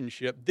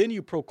relationship, then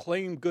you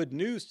proclaim good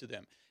news to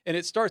them. And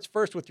it starts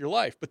first with your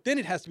life, but then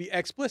it has to be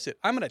explicit.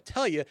 I'm going to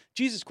tell you,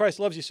 Jesus Christ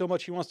loves you so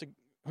much, he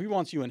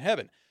wants you in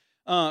heaven.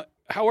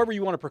 However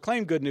you want to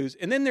proclaim good news.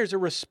 And then there's a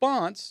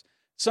response.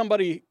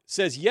 Somebody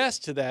says yes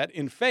to that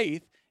in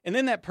faith, and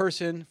then that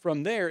person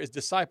from there is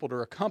discipled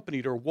or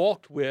accompanied or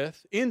walked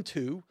with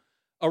into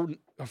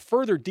a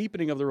further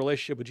deepening of the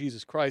relationship with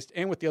Jesus Christ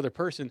and with the other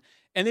person,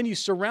 and then you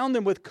surround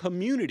them with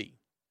community.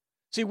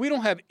 See, we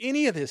don't have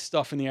any of this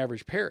stuff in the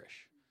average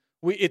parish.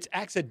 It's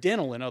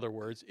accidental, in other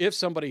words, if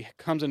somebody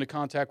comes into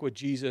contact with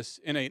Jesus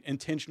in an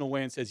intentional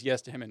way and says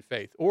yes to him in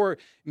faith. Or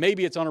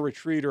maybe it's on a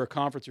retreat or a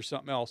conference or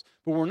something else,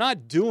 but we're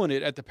not doing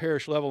it at the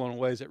parish level in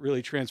ways that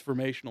really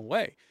transformational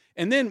way.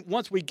 And then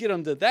once we get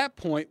them to that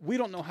point, we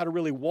don't know how to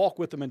really walk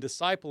with them and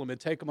disciple them and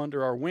take them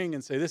under our wing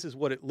and say, this is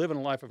what living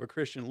a life of a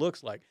Christian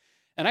looks like.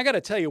 And I got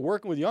to tell you,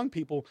 working with young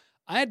people,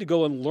 I had to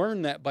go and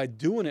learn that by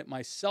doing it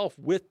myself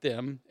with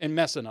them and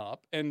messing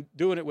up, and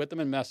doing it with them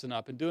and messing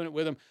up, and doing it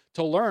with them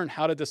to learn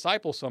how to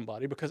disciple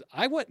somebody, because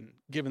I wasn't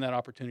given that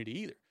opportunity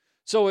either.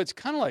 So it's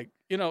kind of like,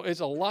 it's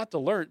a lot to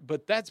learn,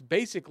 but that's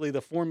basically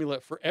the formula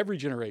for every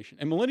generation.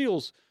 And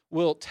millennials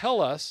will tell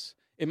us,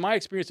 in my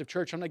experience of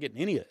church, I'm not getting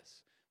any of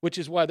this, which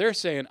is why they're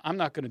saying, I'm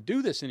not going to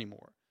do this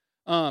anymore.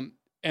 And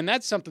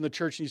that's something the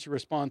church needs to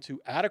respond to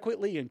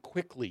adequately and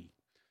quickly.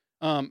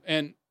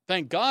 And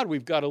thank God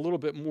we've got a little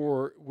bit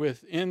more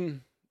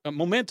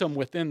momentum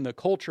within the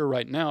culture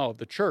right now of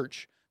the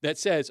church that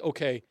says,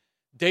 okay,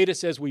 data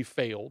says we've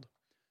failed.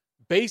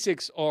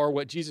 Basics are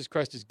what Jesus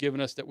Christ has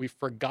given us, that we've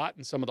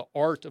forgotten some of the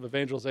art of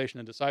evangelization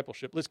and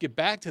discipleship. Let's get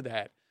back to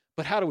that.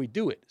 But how do we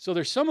do it? So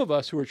there's some of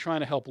us who are trying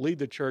to help lead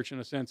the church in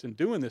a sense in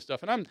doing this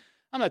stuff. And I'm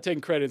not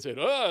taking credit and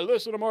saying,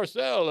 listen to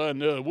Marcel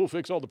and we'll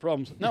fix all the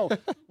problems. No,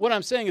 what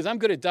I'm saying is I'm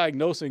good at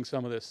diagnosing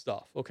some of this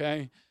stuff,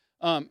 okay?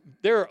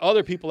 There are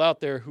other people out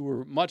there who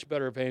are much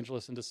better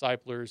evangelists and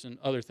disciplers and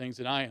other things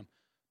than I am.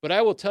 But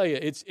I will tell you,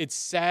 it's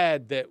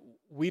sad that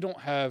we don't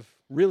have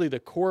really the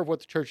core of what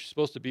the church is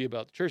supposed to be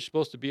about. The church is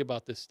supposed to be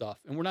about this stuff,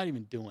 and we're not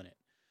even doing it.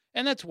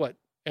 And that's what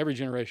every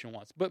generation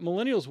wants. But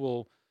millennials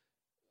will,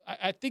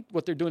 I think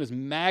what they're doing is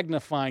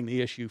magnifying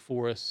the issue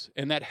for us,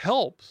 and that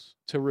helps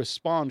to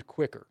respond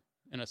quicker,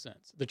 in a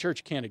sense. The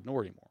church can't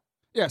ignore it anymore.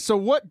 Yeah, so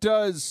what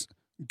does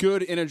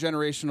good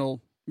intergenerational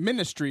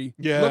ministry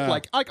look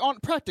like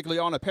practically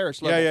on a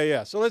parish level?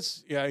 Yeah. So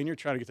and you're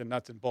trying to get the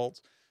nuts and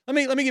bolts.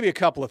 Let me give you a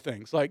couple of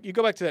things. Like, you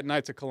go back to that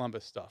Knights of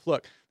Columbus stuff.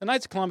 Look, the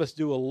Knights of Columbus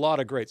do a lot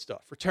of great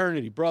stuff.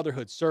 Fraternity,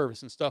 brotherhood,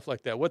 service, and stuff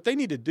like that. What they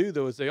need to do,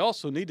 though, is they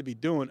also need to be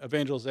doing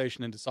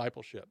evangelization and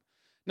discipleship.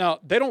 Now,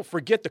 they don't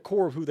forget the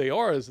core of who they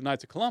are as the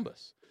Knights of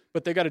Columbus,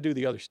 but they got to do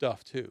the other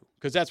stuff, too,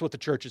 because that's what the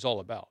church is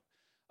all about.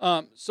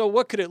 So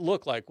what could it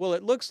look like? Well,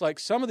 it looks like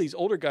some of these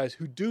older guys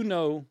who do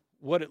know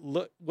what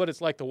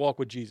it's like to walk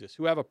with Jesus,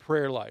 who have a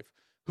prayer life,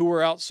 who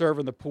are out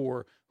serving the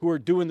poor, who are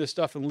doing this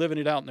stuff and living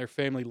it out in their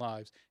family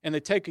lives. And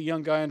they take a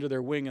young guy under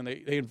their wing and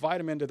they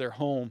invite him into their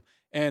home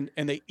and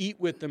they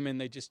eat with them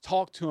and they just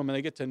talk to him and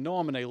they get to know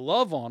him and they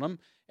love on him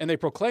and they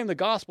proclaim the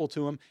gospel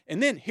to him.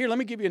 And then, here, let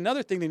me give you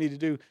another thing they need to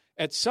do.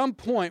 At some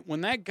point,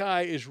 when that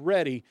guy is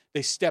ready,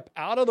 they step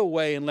out of the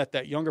way and let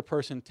that younger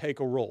person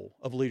take a role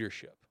of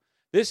leadership.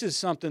 This is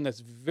something that's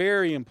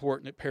very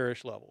important at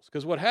parish levels,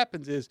 because what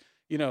happens is,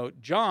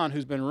 John,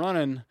 who's been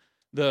running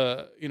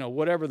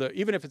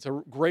even if it's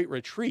a great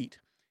retreat,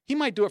 he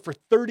might do it for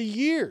 30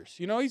 years.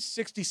 He's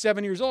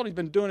 67 years old. He's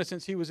been doing it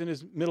since he was in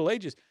his middle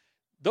ages.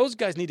 Those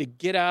guys need to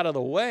get out of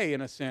the way,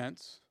 in a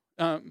sense.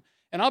 And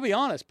I'll be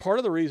honest, part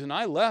of the reason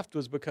I left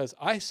was because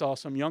I saw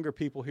some younger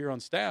people here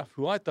on staff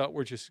who I thought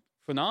were just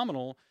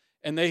phenomenal,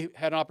 and they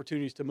had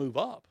opportunities to move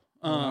up.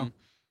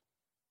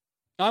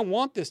 I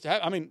want this to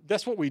happen.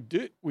 That's what we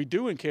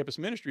do in campus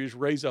ministry, is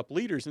raise up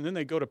leaders, and then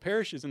they go to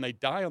parishes and they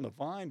die on the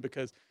vine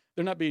because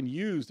they're not being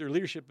used. Their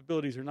leadership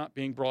abilities are not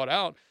being brought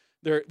out.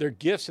 Their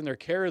gifts and their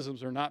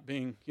charisms are not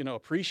being,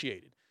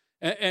 appreciated.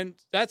 And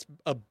that's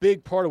a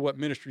big part of what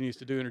ministry needs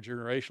to do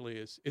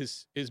intergenerationally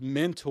is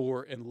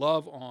mentor and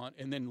love on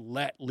and then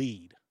let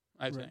lead,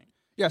 I think.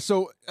 Yeah,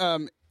 so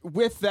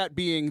with that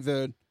being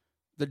the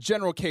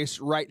general case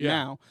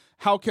now,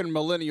 how can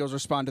millennials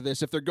respond to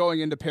this if they're going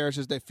into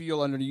parishes they feel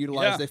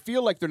underutilized, they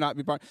feel like they're not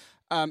being part,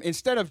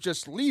 instead of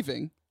just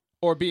leaving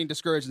or being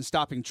discouraged and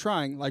stopping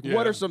trying?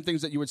 What are some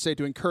things that you would say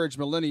to encourage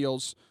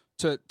millennials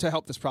to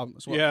help this problem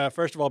as well? Yeah,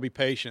 first of all, be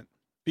patient.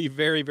 Be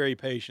very, very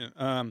patient.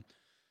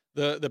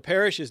 The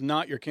parish is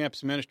not your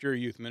campus ministry or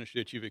youth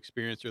ministry that you've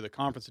experienced, or the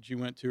conference that you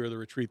went to, or the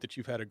retreat that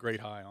you've had a great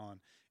high on.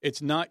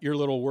 It's not your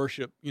little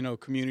worship,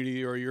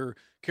 community, or your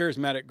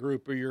charismatic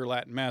group, or your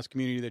Latin Mass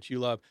community that you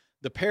love.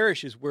 The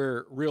parish is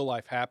where real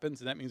life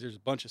happens, and that means there's a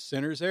bunch of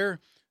sinners there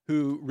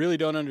who really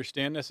don't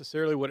understand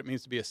necessarily what it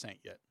means to be a saint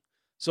yet.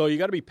 So you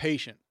got to be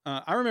patient.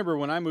 I remember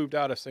when I moved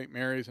out of St.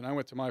 Mary's and I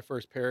went to my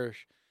first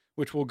parish,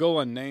 which will go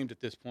unnamed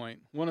at this point.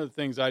 One of the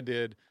things I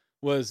did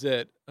was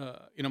that,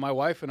 my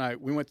wife and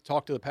we went to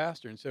talk to the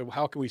pastor and said, well,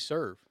 how can we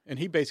serve? And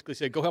he basically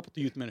said, go help with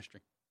the youth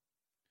ministry.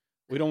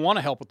 We don't want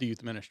to help with the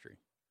youth ministry.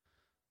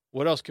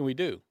 What else can we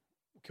do?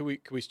 Can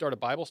we start a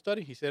Bible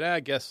study? He said,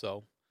 I guess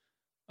so.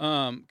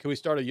 Can we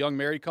start a young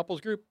married couples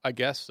group? I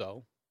guess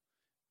so.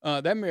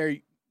 That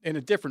married in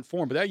a different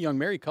form, but that young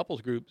married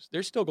couples groups,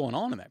 they're still going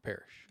on in that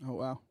parish. Oh,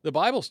 wow. The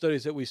Bible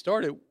studies that we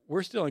started,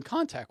 we're still in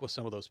contact with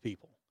some of those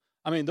people.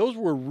 Those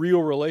were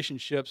real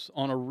relationships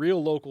on a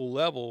real local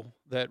level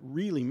that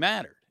really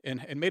mattered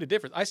and made a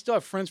difference. I still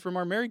have friends from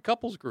our married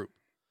couples group.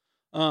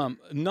 A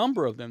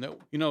number of them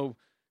that,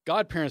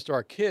 godparents to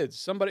our kids,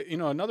 somebody,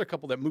 another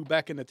couple that moved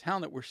back into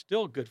town that we're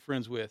still good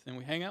friends with and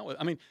we hang out with.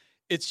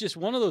 It's just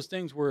one of those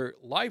things where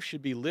life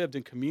should be lived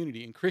in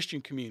community, in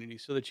Christian community,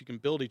 so that you can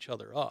build each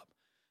other up.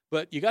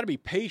 But you got to be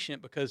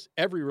patient, because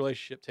every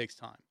relationship takes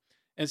time.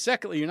 And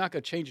secondly, you're not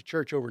going to change a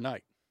church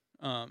overnight.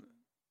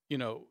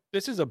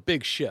 This is a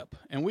big ship,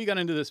 and we got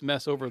into this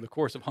mess over the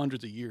course of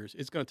hundreds of years.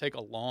 It's going to take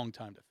a long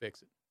time to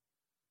fix it.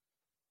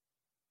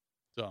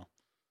 So,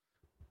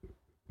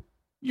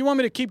 you want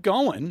me to keep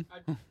going?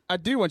 I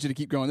do want you to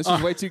keep going. This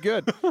is way too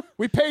good.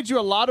 We paid you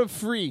a lot of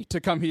free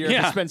to come here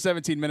and spend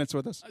 17 minutes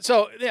with us.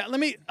 So,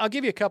 I'll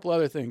give you a couple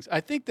other things.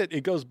 I think that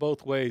it goes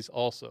both ways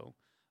also.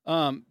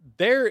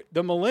 The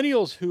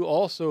millennials who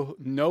also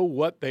know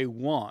what they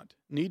want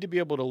need to be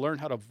able to learn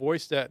how to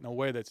voice that in a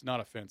way that's not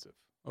offensive,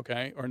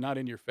 okay, or not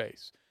in your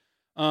face.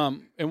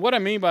 And what I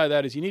mean by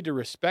that is you need to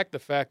respect the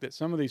fact that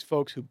some of these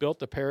folks who built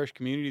the parish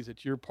communities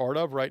that you're part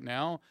of right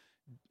now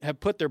have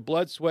put their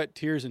blood, sweat,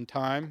 tears, and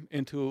time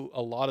into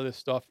a lot of this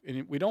stuff,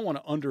 and we don't want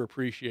to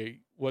underappreciate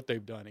what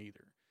they've done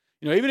either.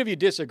 Even if you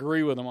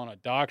disagree with them on a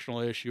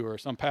doctrinal issue or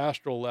some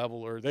pastoral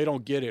level, or they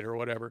don't get it or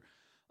whatever,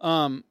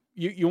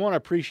 you want to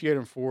appreciate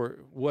them for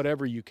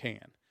whatever you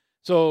can.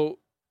 So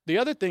the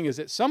other thing is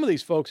that some of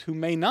these folks who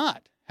may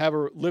not have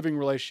a living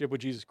relationship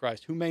with Jesus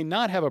Christ, who may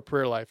not have a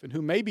prayer life, and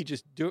who may be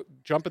just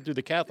jumping through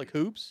the Catholic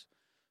hoops,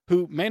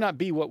 who may not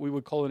be what we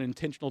would call an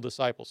intentional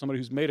disciple, somebody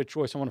who's made a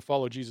choice, I want to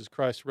follow Jesus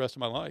Christ the rest of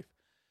my life,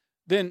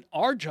 then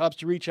our job's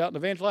to reach out and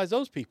evangelize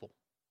those people.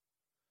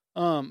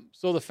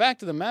 So the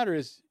fact of the matter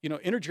is,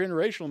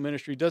 intergenerational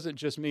ministry doesn't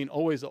just mean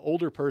always the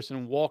older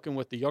person walking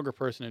with the younger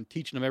person and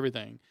teaching them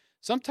everything.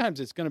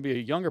 Sometimes it's going to be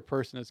a younger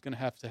person that's going to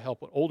have to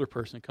help an older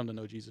person come to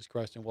know Jesus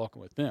Christ and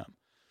walking with them.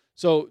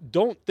 So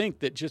don't think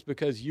that just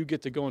because you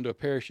get to go into a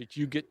parish that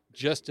you get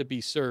just to be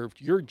served.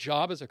 Your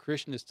job as a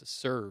Christian is to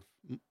serve.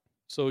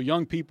 So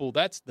young people,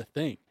 that's the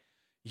thing.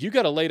 You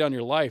got to lay down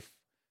your life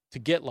to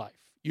get life.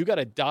 You got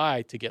to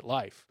die to get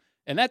life.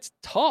 And that's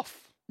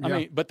tough. Yeah. I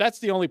mean, but that's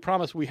the only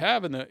promise we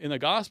have in the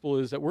gospel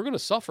is that we're going to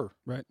suffer.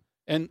 Right.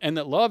 And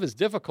that love is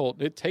difficult.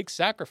 It takes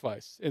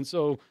sacrifice. And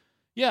so,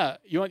 yeah,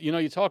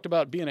 you talked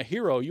about being a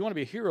hero. You want to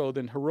be a hero,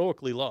 then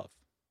heroically love.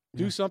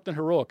 Do something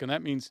heroic. And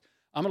that means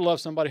I'm going to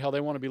love somebody how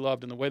they want to be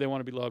loved and the way they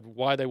want to be loved,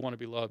 why they want to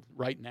be loved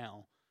right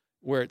now,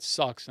 where it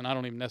sucks. And I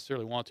don't even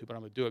necessarily want to, but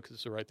I'm going to do it because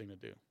it's the right thing to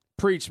do.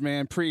 Preach,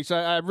 man, preach.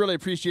 I really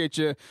appreciate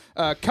you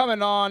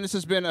coming on. This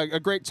has been a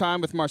great time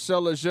with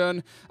Marcel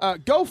Lejeune.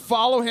 Go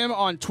follow him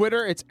on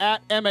Twitter. It's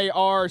at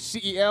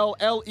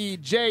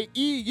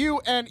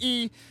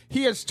MarcelLejeune.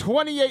 He is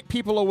 28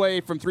 people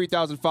away from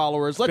 3,000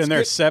 followers. Been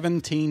there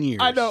 17 years.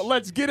 I know.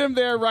 Let's get him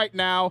there right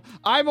now.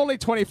 I'm only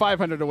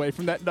 2,500 away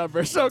from that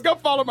number. So go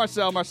follow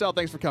Marcel. Marcel,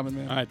 thanks for coming,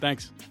 man. All right,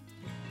 thanks.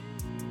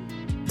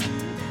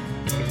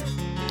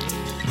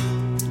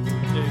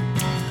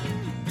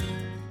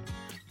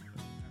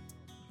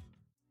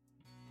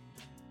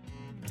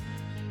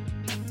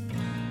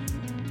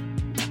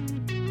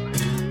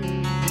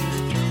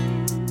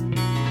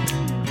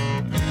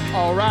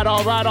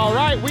 All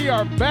right. We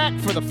are back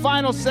for the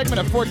final segment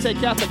of Forte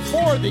Catholic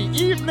for the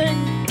evening.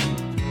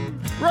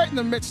 Right in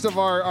the midst of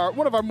our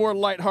one of our more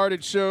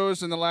lighthearted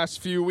shows in the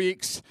last few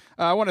weeks.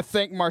 I want to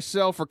thank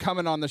Marcel for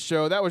coming on the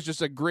show. That was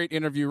just a great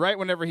interview. Right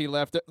whenever he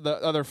left,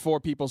 the other four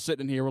people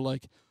sitting here were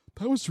like,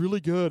 that was really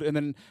good. And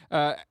then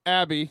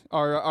Abby,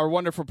 our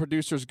wonderful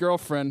producer's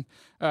girlfriend,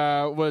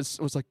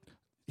 was like,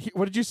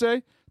 what did you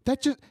say?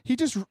 It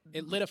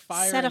lit a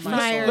fire. Set a in my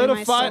fire soul. in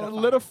my soul.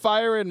 Lit a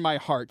fire in my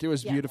heart. It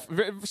was beautiful.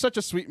 Such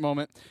a sweet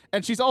moment.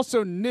 And she's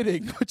also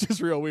knitting, which is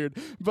real weird.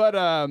 But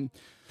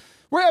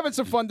we're having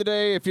some fun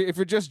today. If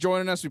you're just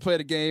joining us, we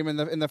played a game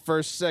in the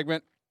first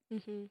segment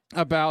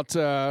about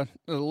a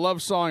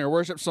love song or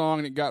worship song,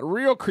 and it got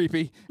real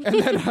creepy. And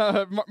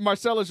then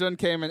Marcel Lejeune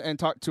came and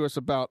talked to us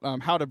about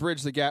how to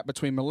bridge the gap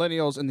between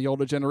millennials and the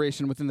older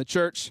generation within the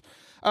church.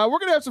 We're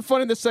going to have some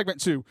fun in this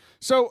segment too.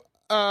 So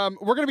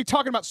we're going to be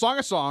talking about Song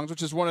of Songs,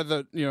 which is one of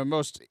the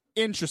most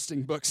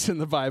interesting books in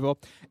the Bible,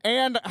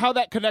 and how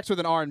that connects with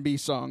an R&B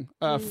song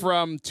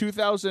from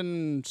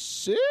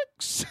 2006,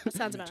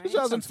 Sounds about right.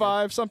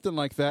 2005, something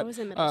like that. I was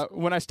in middle school.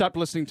 When I stopped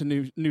listening to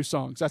new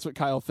songs. That's what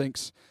Kyle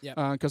thinks. Yep.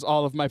 Because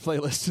all of my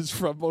playlist is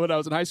from when I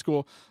was in high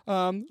school,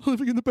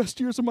 living in the best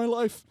years of my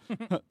life,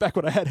 back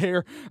when I had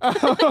hair.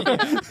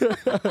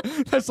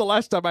 That's the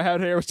last time I had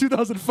hair. It was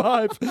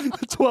 2005,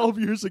 12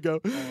 years ago.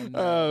 Oh,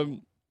 no.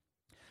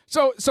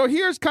 So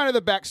here's kind of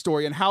the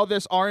backstory and how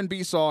this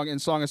R&B song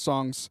and Song of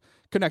Songs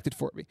connected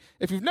for me.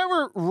 If you've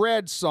never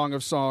read Song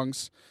of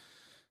Songs,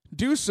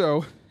 do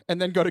so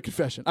and then go to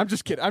confession. I'm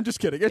just kidding.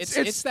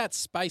 It's that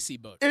spicy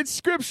book. It's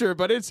scripture,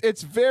 but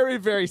it's very,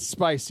 very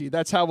spicy.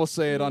 That's how we'll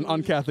say it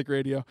on Catholic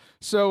radio.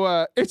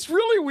 So it's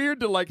really weird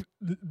to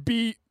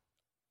be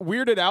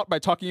weirded out by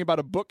talking about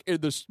a book in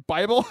the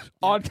Bible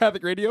on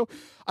Catholic radio.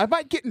 I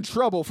might get in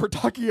trouble for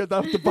talking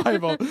about the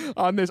Bible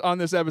on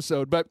this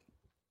episode, but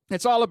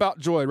it's all about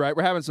joy, right?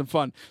 We're having some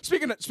fun.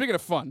 Speaking of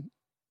fun,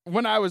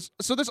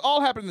 so this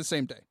all happened in the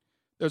same day.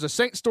 There was a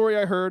saint story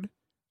I heard,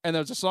 and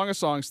there was a Song of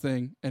Songs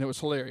thing, and it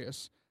was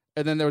hilarious.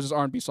 And then there was this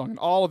R&B song, and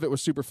all of it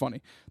was super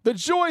funny. The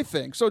joy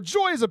thing. So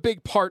joy is a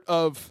big part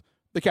of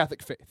the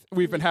Catholic faith.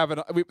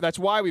 That's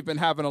why we've been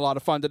having a lot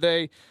of fun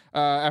today.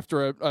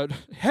 After a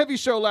heavy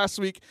show last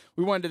week,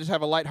 we wanted to just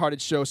have a lighthearted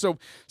show. So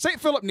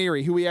St. Philip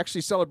Neri, who we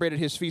actually celebrated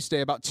his feast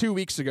day about 2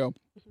 weeks ago,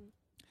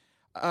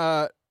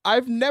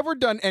 I've never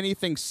done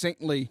anything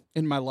saintly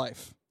in my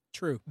life.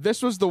 True.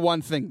 This was the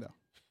one thing, though.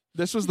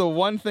 This was the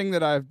one thing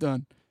that I've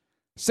done.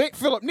 St.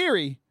 Philip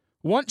Neri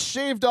once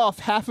shaved off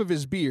half of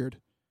his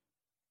beard,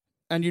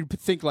 and you'd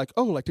think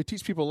to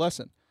teach people a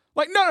lesson.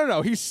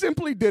 No. He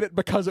simply did it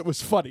because it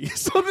was funny.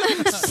 So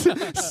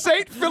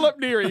St. Philip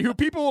Neri, who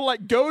people will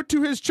go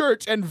to his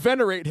church and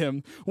venerate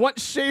him,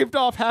 once shaved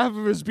off half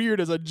of his beard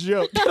as a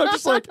joke. And I'm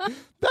just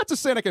that's a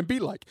saint I can be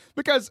like.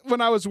 Because when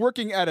I was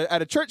working at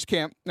a church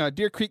camp,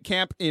 Deer Creek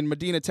Camp in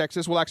Medina,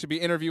 Texas, we'll actually be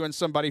interviewing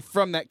somebody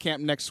from that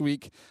camp next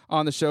week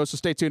on the show. So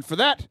stay tuned for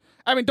that.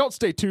 I mean, don't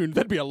stay tuned.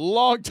 That'd be a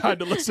long time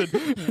to listen.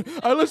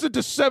 I listened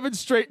to 7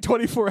 straight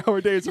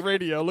 24-hour days of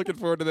radio. Looking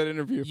forward to that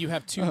interview. You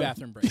have 2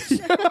 bathroom breaks.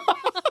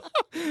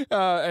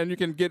 And you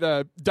can get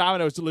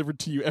Domino's delivered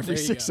to you every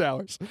 6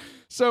 hours.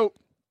 So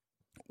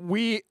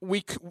we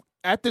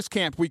at this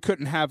camp, we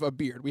couldn't have a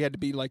beard. We had to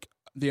be like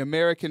the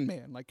American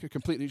man,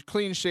 completely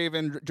clean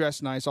shaven,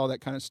 dressed nice, all that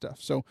kind of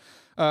stuff. So,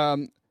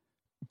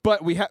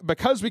 but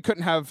because we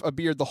couldn't have a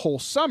beard the whole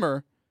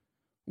summer,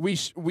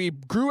 we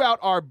grew out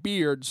our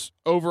beards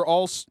over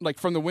all like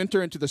from the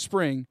winter into the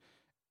spring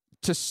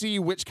to see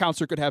which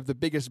counselor could have the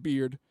biggest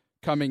beard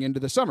coming into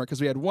the summer,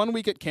 because we had 1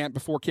 week at camp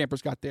before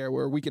campers got there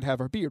where we could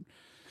have our beard.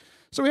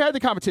 So we had the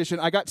competition.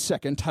 I got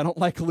second. I don't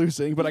like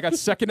losing, but I got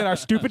second in our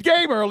stupid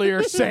game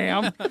earlier,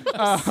 Sam.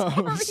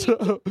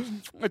 So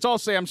it's all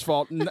Sam's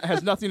fault. It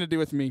has nothing to do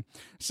with me.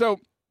 So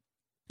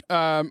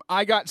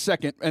I got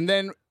second. And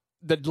then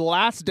the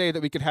last day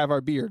that we could have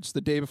our beards, the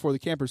day before the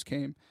campers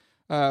came,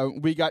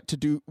 we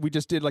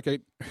just did like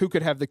who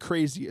could have the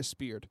craziest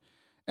beard.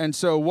 And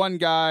so one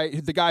guy,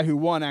 the guy who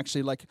won,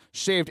 actually like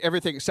shaved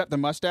everything except the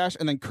mustache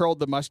and then curled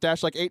the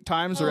mustache like 8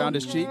 times around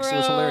his cheeks. It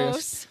was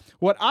hilarious.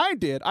 What I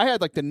did, I had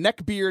like the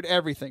neck beard,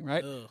 everything,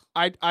 right?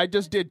 I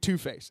just did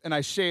Two-Face, and I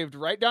shaved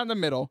right down the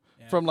middle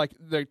from like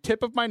the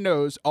tip of my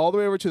nose all the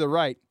way over to the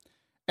right,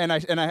 and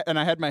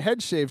I had my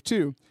head shaved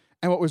too.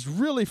 And what was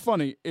really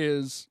funny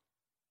is,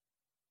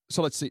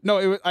 so let's see.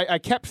 No, I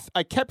kept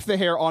the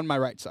hair on my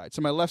right side,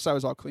 so my left side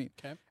was all clean.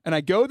 Okay. And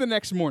I go the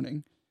next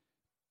morning,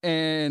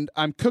 and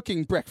I'm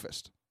cooking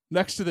breakfast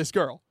next to this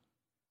girl,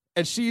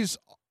 and she's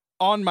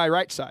on my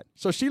right side.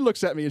 So she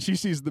looks at me and she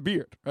sees the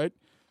beard, right?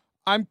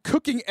 I'm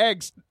cooking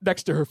eggs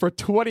next to her for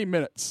 20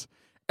 minutes.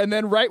 And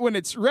then right when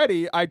it's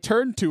ready, I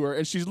turn to her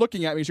and she's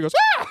looking at me and she goes,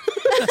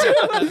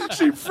 ah!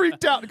 She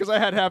freaked out because I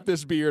had half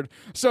this beard.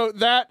 So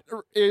that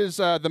is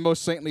the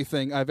most saintly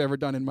thing I've ever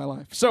done in my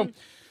life. So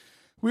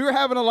we were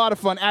having a lot of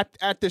fun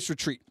at this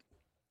retreat.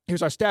 It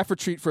was our staff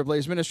retreat for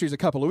Blaze Ministries a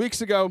couple of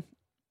weeks ago.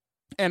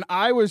 And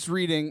I was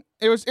reading,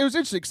 it was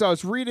interesting because I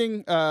was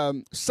reading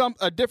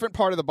a different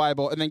part of the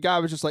Bible, and then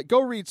God was just like,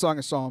 go read Song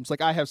of Psalms.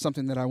 Like, I have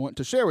something that I want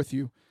to share with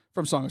you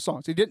from Song of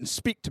Songs. He didn't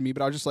speak to me,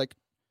 but I was just like,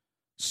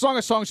 Song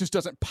of Songs just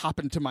doesn't pop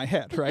into my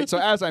head, right? So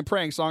as I'm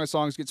praying, Song of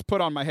Songs gets put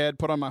on my head,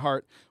 put on my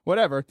heart,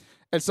 whatever.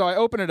 And so I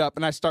open it up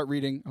and I start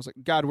reading. I was like,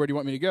 God, where do you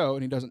want me to go?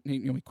 And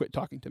he quit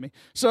talking to me.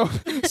 So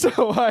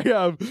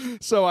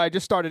I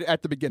just started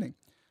at the beginning.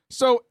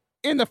 So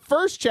in the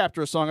first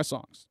chapter of Song of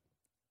Songs,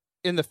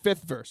 in the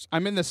 5th verse,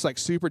 I'm in this like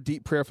super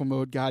deep prayerful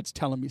mode. God's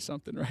telling me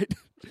something, right?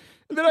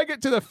 And then I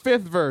get to the 5th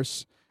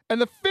verse, and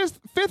the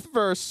fifth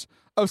verse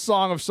of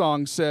Song of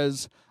Songs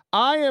says,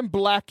 I am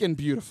black and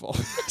beautiful.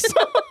 So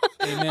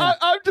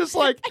I'm just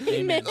like,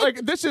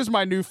 this is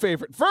my new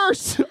favorite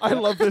verse. I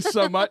love this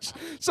so much.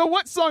 So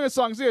what Song of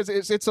Songs is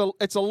it's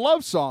a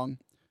love song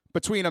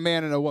between a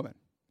man and a woman.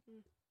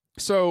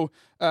 So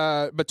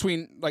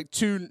between like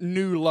 2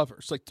 new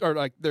lovers, like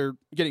they're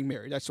getting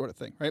married, that sort of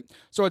thing, right?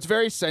 So it's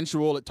very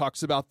sensual. It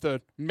talks about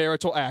the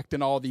marital act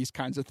and all these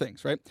kinds of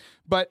things, right?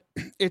 But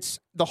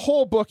the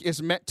whole book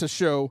is meant to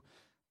show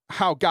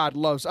how God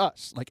loves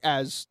us, like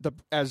as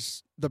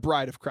the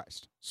bride of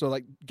Christ. So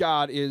like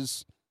God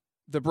is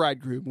the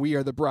bridegroom, we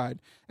are the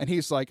bride, and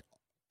he's like,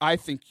 I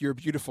think you're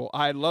beautiful,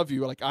 I love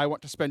you, like I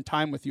want to spend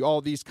time with you,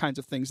 all these kinds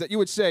of things that you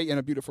would say in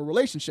a beautiful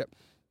relationship.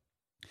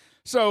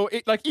 So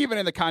even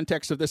in the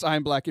context of this I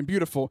am black and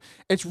beautiful,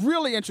 it's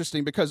really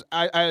interesting because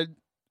I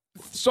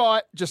saw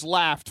it, just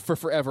laughed for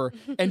forever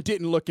and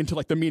didn't look into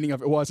like the meaning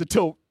of it was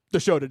until the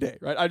show today,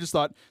 right? I just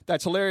thought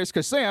that's hilarious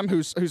because Sam,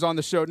 who's on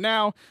the show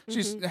now,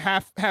 she's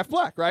half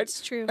black, right?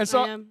 It's true. And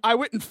so I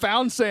went and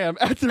found Sam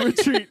at the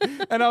retreat,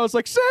 and I was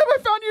like, Sam, I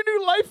found your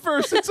new life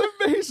verse. It's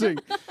amazing.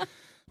 But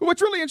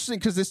what's really interesting,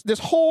 because this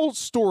whole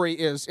story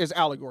is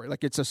allegory,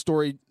 like it's a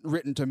story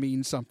written to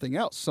mean something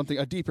else,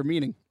 a deeper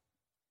meaning,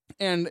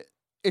 and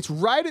it's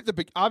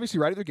obviously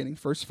right at the beginning,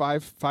 first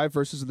five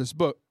verses of this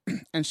book,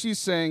 and she's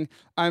saying,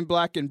 "I'm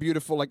black and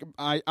beautiful," like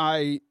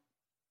and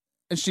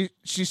she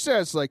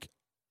says like,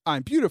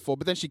 I'm beautiful,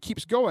 but then she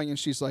keeps going and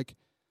she's like,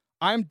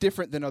 I'm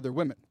different than other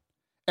women.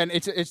 And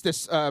it's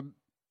this kind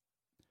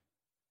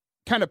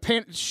of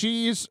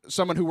she's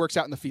someone who works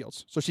out in the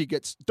fields, so she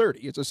gets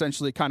dirty. It's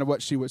essentially kind of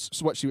what she was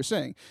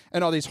saying.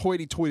 And all these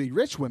hoity-toity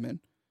rich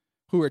women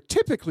who are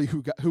typically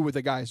who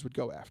the guys would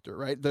go after,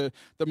 right? The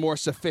more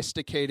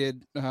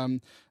sophisticated,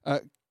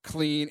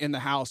 clean, in the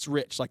house,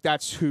 rich. Like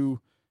that's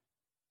who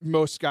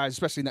most guys,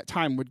 especially in that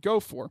time, would go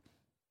for.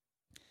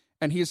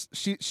 And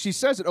she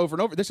says it over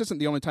and over. This isn't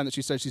the only time that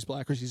she says she's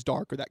black or she's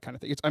dark or that kind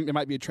of thing. It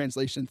might be a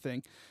translation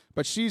thing,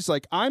 but she's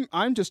like,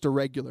 I'm just a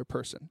regular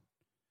person.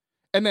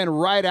 And then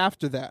right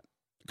after that,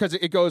 because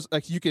it goes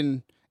like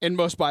in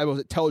most Bibles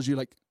it tells you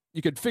like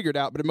you could figure it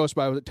out, but in most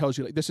Bibles it tells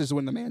you like this is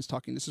when the man's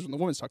talking, this is when the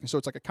woman's talking. So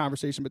it's like a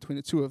conversation between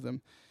the two of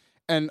them.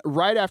 And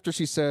right after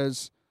she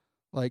says,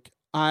 like,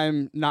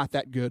 I'm not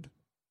that good,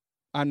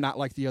 I'm not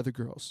like the other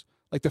girls.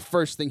 Like the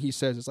first thing he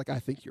says is like, I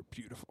think you're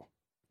beautiful.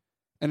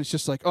 And it's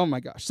just like, oh my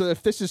gosh. So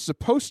if this is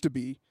supposed to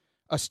be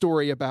a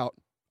story about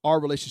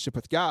our relationship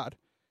with God,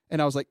 and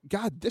I was like,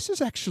 God, this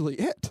is actually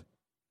it.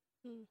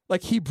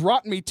 Like he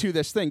brought me to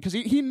this thing because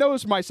he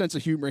knows my sense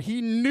of humor.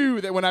 He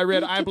knew that when I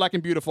read I'm Black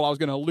and Beautiful, I was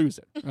going to lose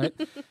it, right?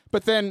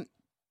 But then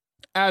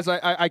as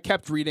I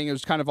kept reading, it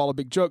was kind of all a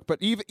big joke.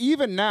 But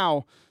even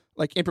now,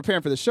 like in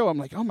preparing for the show, I'm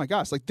like, oh my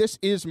gosh, like this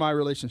is my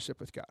relationship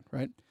with God,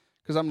 right?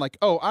 Because I'm like,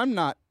 oh, I'm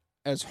not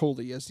as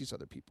holy as these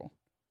other people.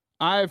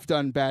 I've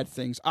done bad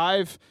things.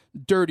 I've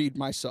dirtied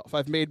myself.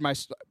 I've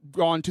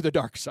gone to the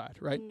dark side,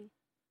 right?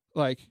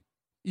 like,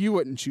 you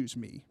wouldn't choose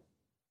me.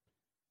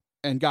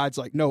 And God's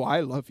like, no,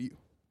 I love you.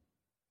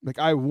 Like,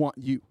 I want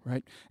you,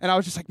 right? And I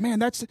was just like, man,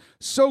 that's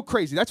so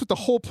crazy. That's what the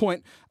whole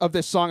point of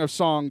this Song of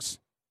Songs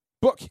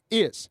book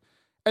is.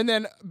 And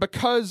then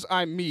because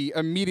I'm me,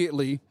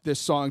 immediately this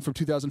song from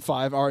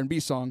 2005, R&B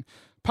song,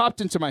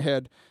 popped into my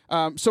head.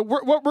 So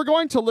we're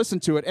going to listen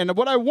to it. And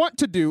what I want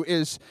to do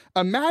is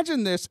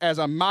imagine this as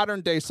a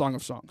modern day Song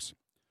of Songs.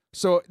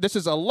 So this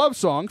is a love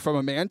song from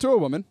a man to a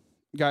woman.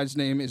 Guy's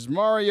name is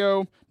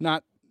Mario,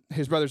 not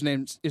his brother's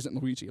name isn't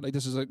Luigi. Like,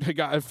 this is a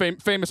guy, a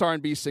famous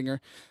R&B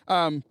singer.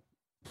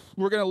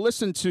 We're going to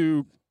listen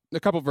to a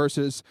couple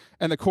verses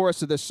and the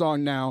chorus of this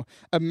song now.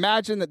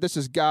 Imagine that this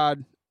is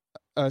God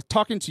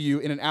talking to you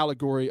in an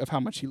allegory of how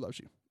much he loves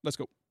you. Let's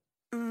go.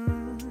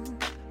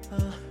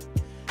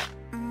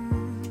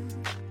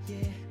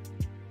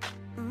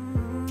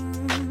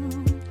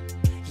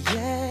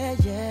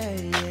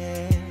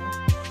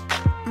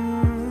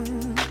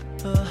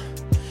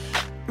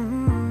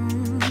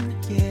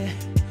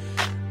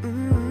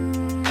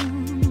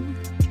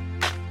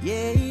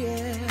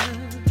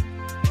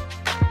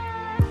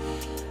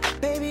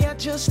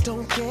 Just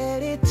don't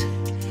get it.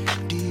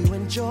 Do you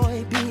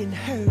enjoy being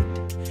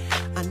hurt?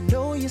 I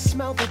know you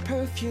smell the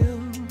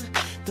perfume,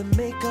 the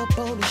makeup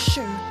on his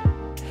shirt.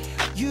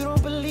 You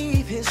don't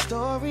believe his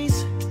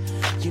stories.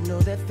 You know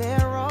that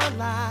there are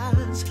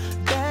lies.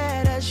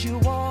 Bad as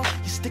you are,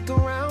 you stick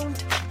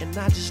around, and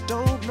I just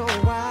don't know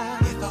why.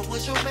 If I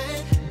was your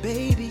man,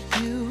 baby,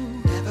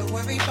 you never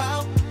worry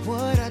about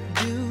what I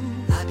do.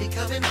 I'd be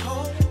coming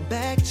home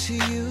back to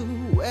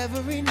you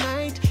every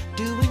night,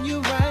 doing you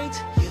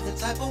right.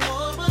 The type of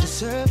woman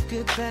deserve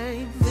good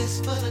things. This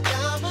full of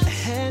diamonds, a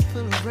head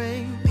full of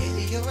rain.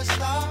 Baby, you're a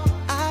star.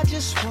 I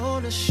just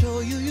wanna show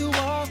you you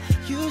are.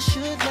 You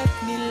should let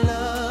me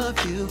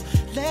love you.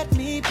 Let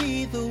me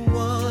be the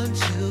one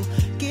to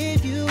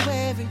give you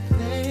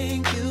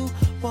everything you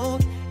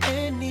want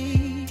and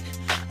need.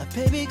 A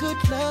baby, good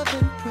love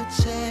and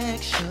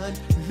protection.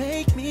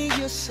 Make me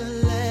your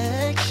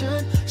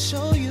selection.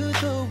 Show you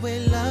the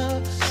way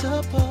love's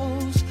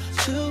supposed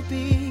to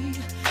be.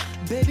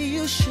 Baby,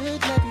 you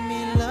should let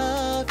me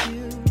love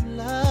you,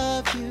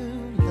 love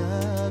you,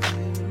 love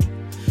you,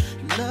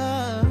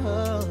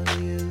 love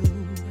you,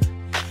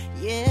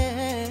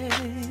 yeah.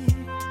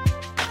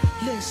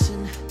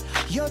 Listen,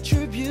 your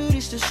true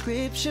beauty's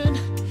description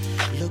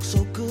looks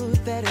so good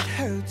that it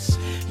hurts.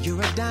 You're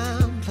a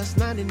dime plus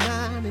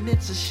 99 and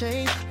it's a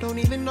shame, don't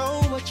even know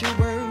what you're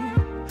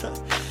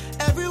worth.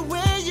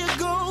 Everywhere you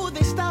go,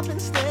 they stop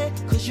and stare,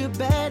 cause you're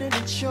bad and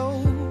it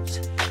shows.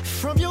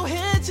 From your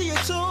head to your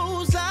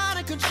toes, out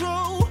of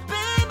control.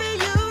 Baby,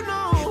 you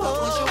know. If I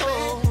was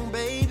your man,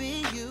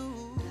 baby,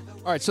 you.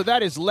 All right, so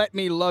that is "Let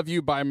Me Love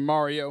You" by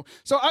Mario.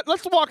 So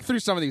let's walk through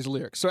some of these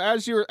lyrics. So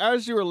as you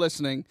were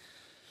listening,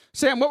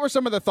 Sam, what were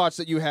some of the thoughts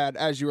that you had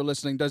as you were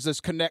listening? Does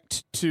this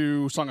connect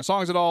to Song of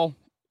Songs at all?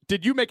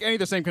 Did you make any of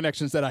the same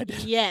connections that I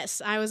did?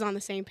 Yes, I was on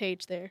the same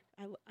page there.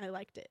 I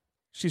liked it.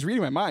 She's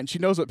reading my mind. She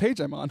knows what page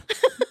I'm on.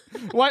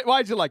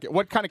 Why did you like it?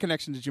 What kind of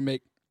connection did you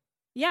make?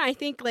 Yeah, I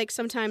think like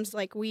sometimes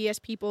like we as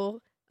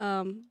people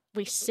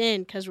we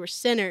sin because we're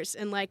sinners,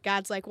 and like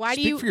God's like,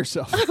 Speak for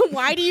yourself.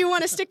 why do you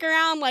want to stick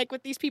around like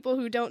with these people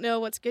who don't know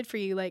what's good for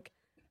you? Like,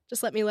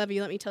 just let me love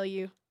you. Let me tell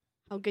you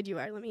how good you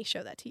are. Let me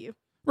show that to you.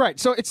 Right.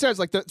 So it says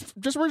like we're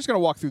just gonna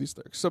walk through these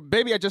lyrics. So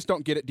baby, I just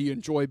don't get it. Do you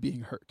enjoy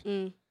being hurt?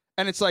 And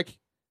it's like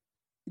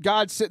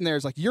God's sitting there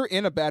is like, you're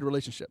in a bad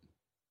relationship,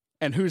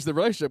 and who's the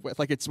relationship with?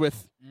 Like, it's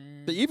with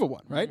the evil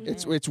one, right?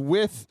 Mm-hmm. It's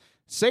with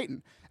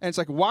Satan. And it's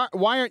like, why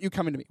aren't you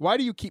coming to me? Why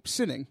do you keep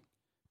sinning?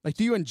 Like,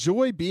 do you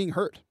enjoy being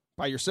hurt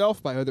by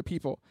yourself, by other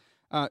people?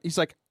 He's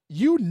like,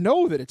 you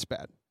know that it's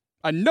bad.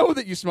 I know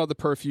that you smell the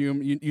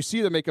perfume. You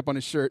see the makeup on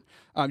his shirt.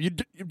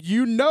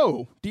 You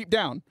know deep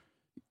down,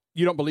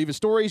 you don't believe his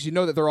stories. You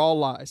know that they're all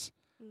lies.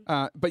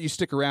 But you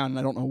stick around, and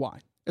I don't know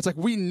why. It's like,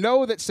 we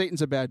know that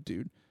Satan's a bad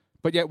dude,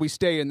 but yet we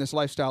stay in this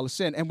lifestyle of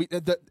sin. And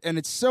and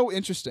it's so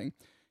interesting.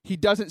 He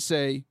doesn't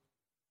say,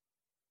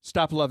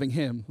 stop loving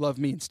him, love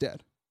me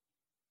instead.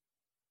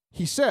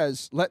 He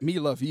says, let me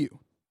love you.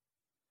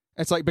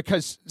 It's like,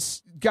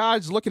 because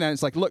God's looking at it,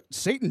 it's like, look,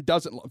 Satan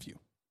doesn't love you.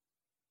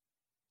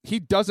 He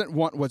doesn't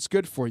want what's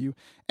good for you.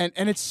 And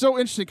it's so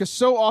interesting because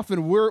so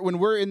often when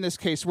we're in this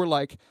case, we're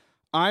like,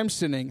 I'm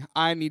sinning,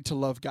 I need to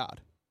love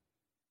God.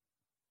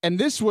 And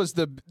this was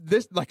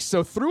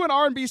so through an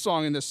R&B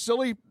song in this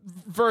silly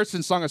verse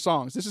in Song of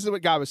Songs, this is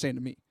what God was saying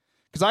to me.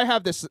 Because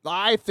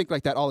I think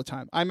like that all the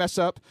time. I mess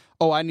up,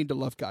 I need to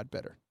love God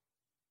better.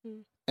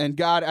 And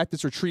God, at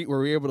this retreat where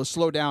we were able to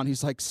slow down,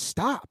 he's like,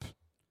 stop.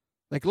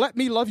 Like, let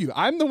me love you.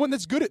 I'm the one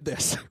that's good at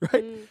this,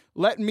 right?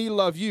 Let me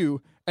love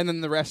you, and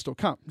then the rest will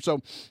come.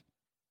 So,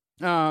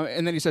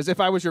 and then he says, if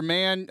I was your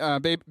man,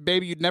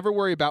 baby, you'd never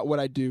worry about what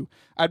I do.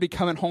 I'd be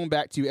coming home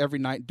back to you every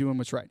night doing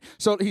what's right.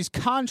 So he's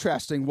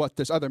contrasting what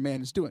this other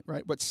man is doing,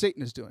 right? What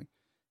Satan is doing.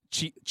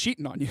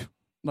 Cheating on you.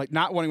 Like,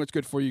 not wanting what's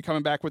good for you,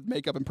 coming back with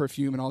makeup and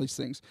perfume and all these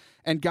things.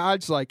 And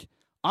God's like,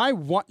 I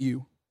want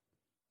you,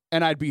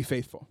 and I'd be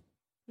faithful.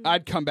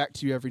 I'd come back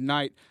to you every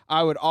night.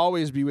 I would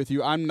always be with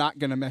you. I'm not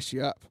going to mess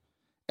you up.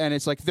 And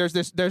it's like there's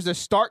this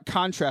stark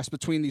contrast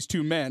between these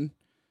two men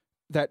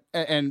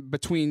and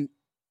between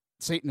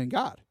Satan and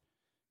God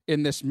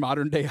in this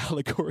modern day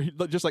allegory,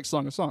 just like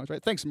Song of Songs,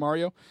 right? Thanks,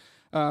 Mario.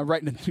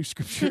 Writing a new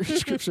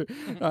scripture.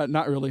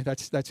 Not really.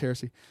 That's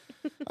heresy.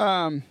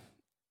 And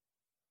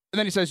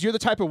then he says, you're the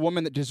type of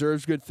woman that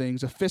deserves good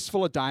things, a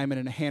fistful of diamond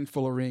and a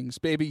handful of rings.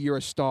 Baby, you're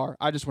a star.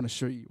 I just want to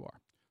show you are.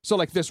 So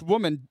like this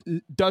woman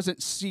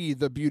doesn't see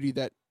the beauty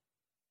that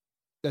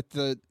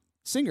the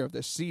singer of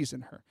this sees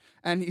in her.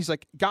 And he's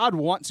like, God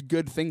wants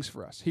good things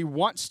for us. He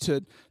wants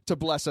to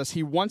bless us.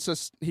 He wants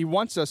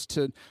us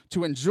to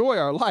enjoy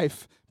our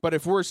life. But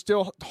if we're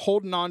still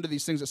holding on to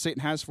these things that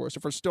Satan has for us,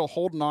 if we're still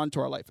holding on to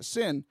our life of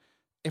sin,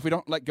 if we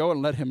don't let go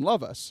and let him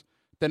love us,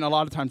 then a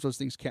lot of times those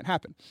things can't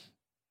happen.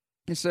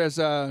 He says,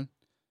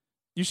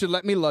 you should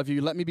let me love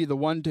you. Let me be the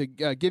one to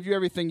give you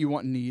everything you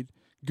want and need.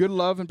 Good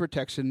love and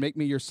protection. Make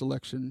me your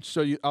selection.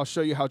 I'll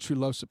show you how true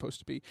love's supposed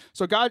to be.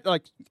 So God,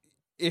 like,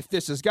 if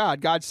this is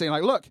God, God's saying,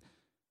 like, look,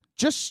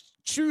 just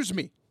choose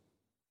me,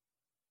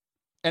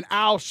 and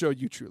I'll show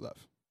you true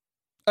love.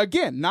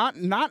 Again, not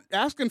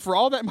asking for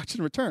all that much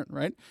in return,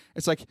 right?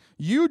 It's like,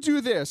 you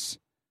do this,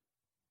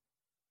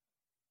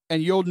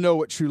 and you'll know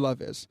what true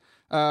love is.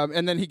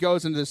 And then he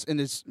goes in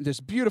this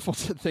beautiful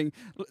thing,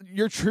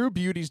 your true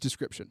beauty's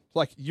description.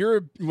 Like,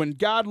 when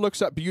God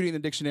looks up beauty in the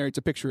dictionary, it's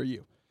a picture of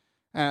you.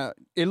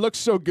 It looks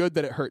so good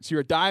that it hurts.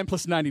 You're a dime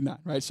plus 99,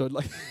 right? So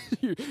like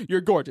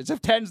you're gorgeous.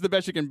 If 10's the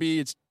best you can be,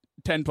 it's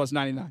 10 plus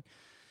 99.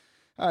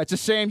 It's a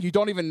shame you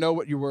don't even know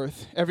what you're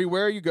worth.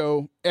 Everywhere you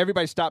go,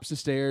 everybody stops and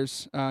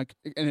stares, and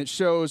it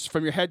shows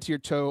from your head to your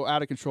toe,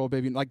 out of control,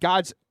 baby. Like,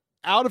 God's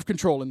out of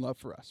control in love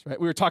for us, right?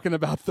 We were talking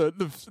about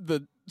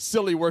the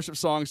silly worship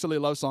songs, silly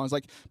love songs,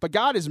 like, but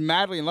God is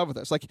madly in love with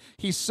us. Like,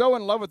 he's so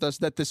in love with us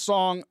that this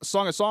Song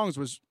of Songs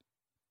was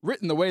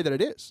written the way that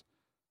it is.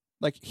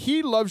 Like,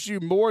 he loves you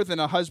more than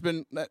a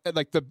husband,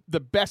 like the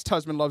best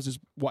husband loves his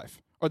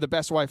wife, or the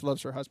best wife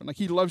loves her husband. Like,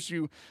 he loves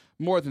you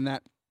more than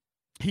that.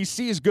 He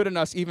sees good in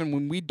us even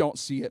when we don't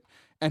see it,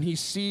 and he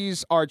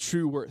sees our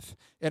true worth.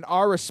 And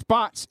our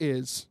response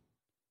is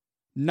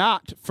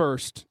not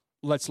first,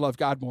 let's love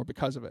God more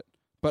because of it,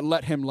 but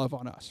let him love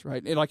on us,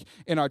 right? And like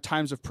in our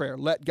times of prayer,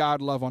 let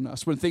God love on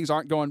us. When things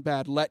aren't going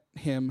bad, let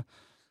him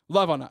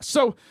love on us.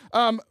 So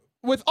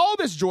with all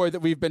this joy that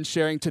we've been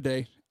sharing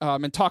today,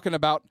 and talking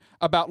about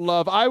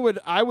love, I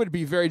would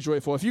be very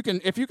joyful if you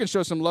can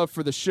show some love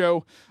for the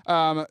show.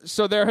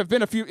 So there have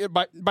been a few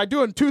by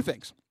doing two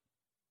things.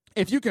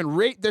 If you can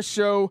rate this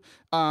show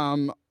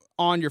on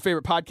your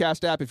favorite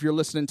podcast app, if you're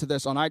listening to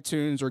this on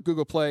iTunes or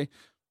Google Play,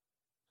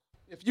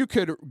 if you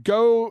could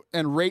go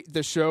and rate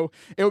the show,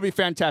 it would be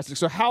fantastic.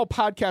 So how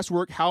podcasts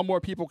work, how more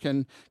people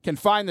can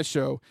find the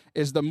show,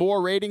 is the more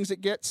ratings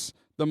it gets,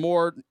 the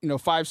more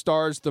 5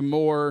 stars, the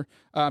more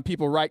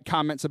people write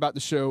comments about the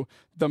show,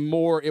 the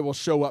more it will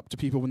show up to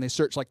people when they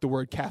search like the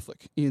word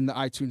Catholic in the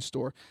iTunes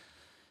store.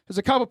 There's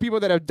a couple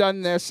people that have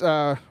done this.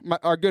 Our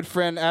good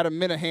friend Adam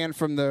Minahan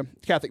from the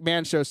Catholic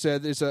Man Show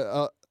said there's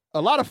a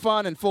lot of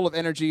fun and full of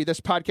energy.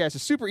 This podcast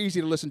is super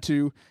easy to listen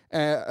to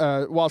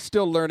while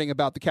still learning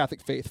about the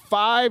Catholic faith.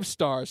 5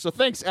 stars. So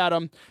thanks,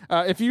 Adam.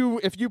 If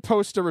you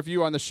post a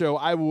review on the show,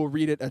 I will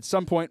read it at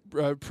some point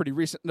pretty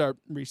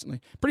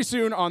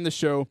soon on the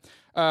show.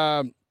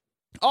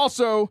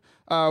 Also,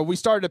 we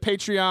started a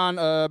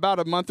Patreon about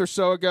a month or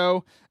so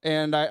ago,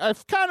 and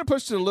I've kind of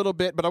pushed it a little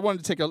bit, but I wanted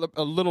to take a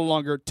little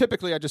longer.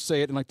 Typically, I just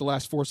say it in like the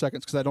last 4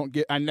 seconds because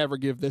I never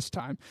give this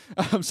time.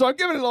 So I'm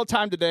giving it a little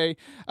time today.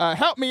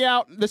 Help me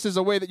out. This is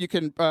a way that you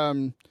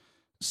can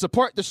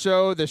support the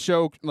show. The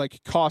show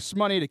like costs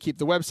money to keep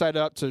the website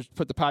up, to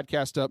put the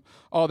podcast up,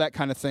 all that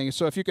kind of thing.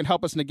 So if you can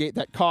help us negate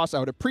that cost, I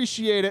would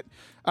appreciate it.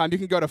 You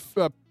can go to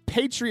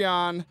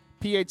Patreon,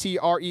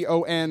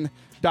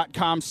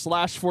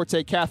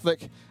 patreon.com/Forte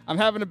Catholic. I'm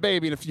having a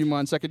baby in a few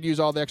months. I could use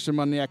all the extra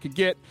money I could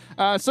get.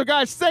 So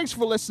guys, thanks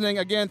for listening.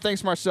 Again,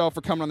 thanks Marcel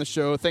for coming on the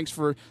show. Thanks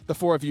for the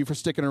 4 of you for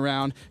sticking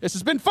around. This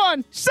has been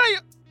fun. See ya!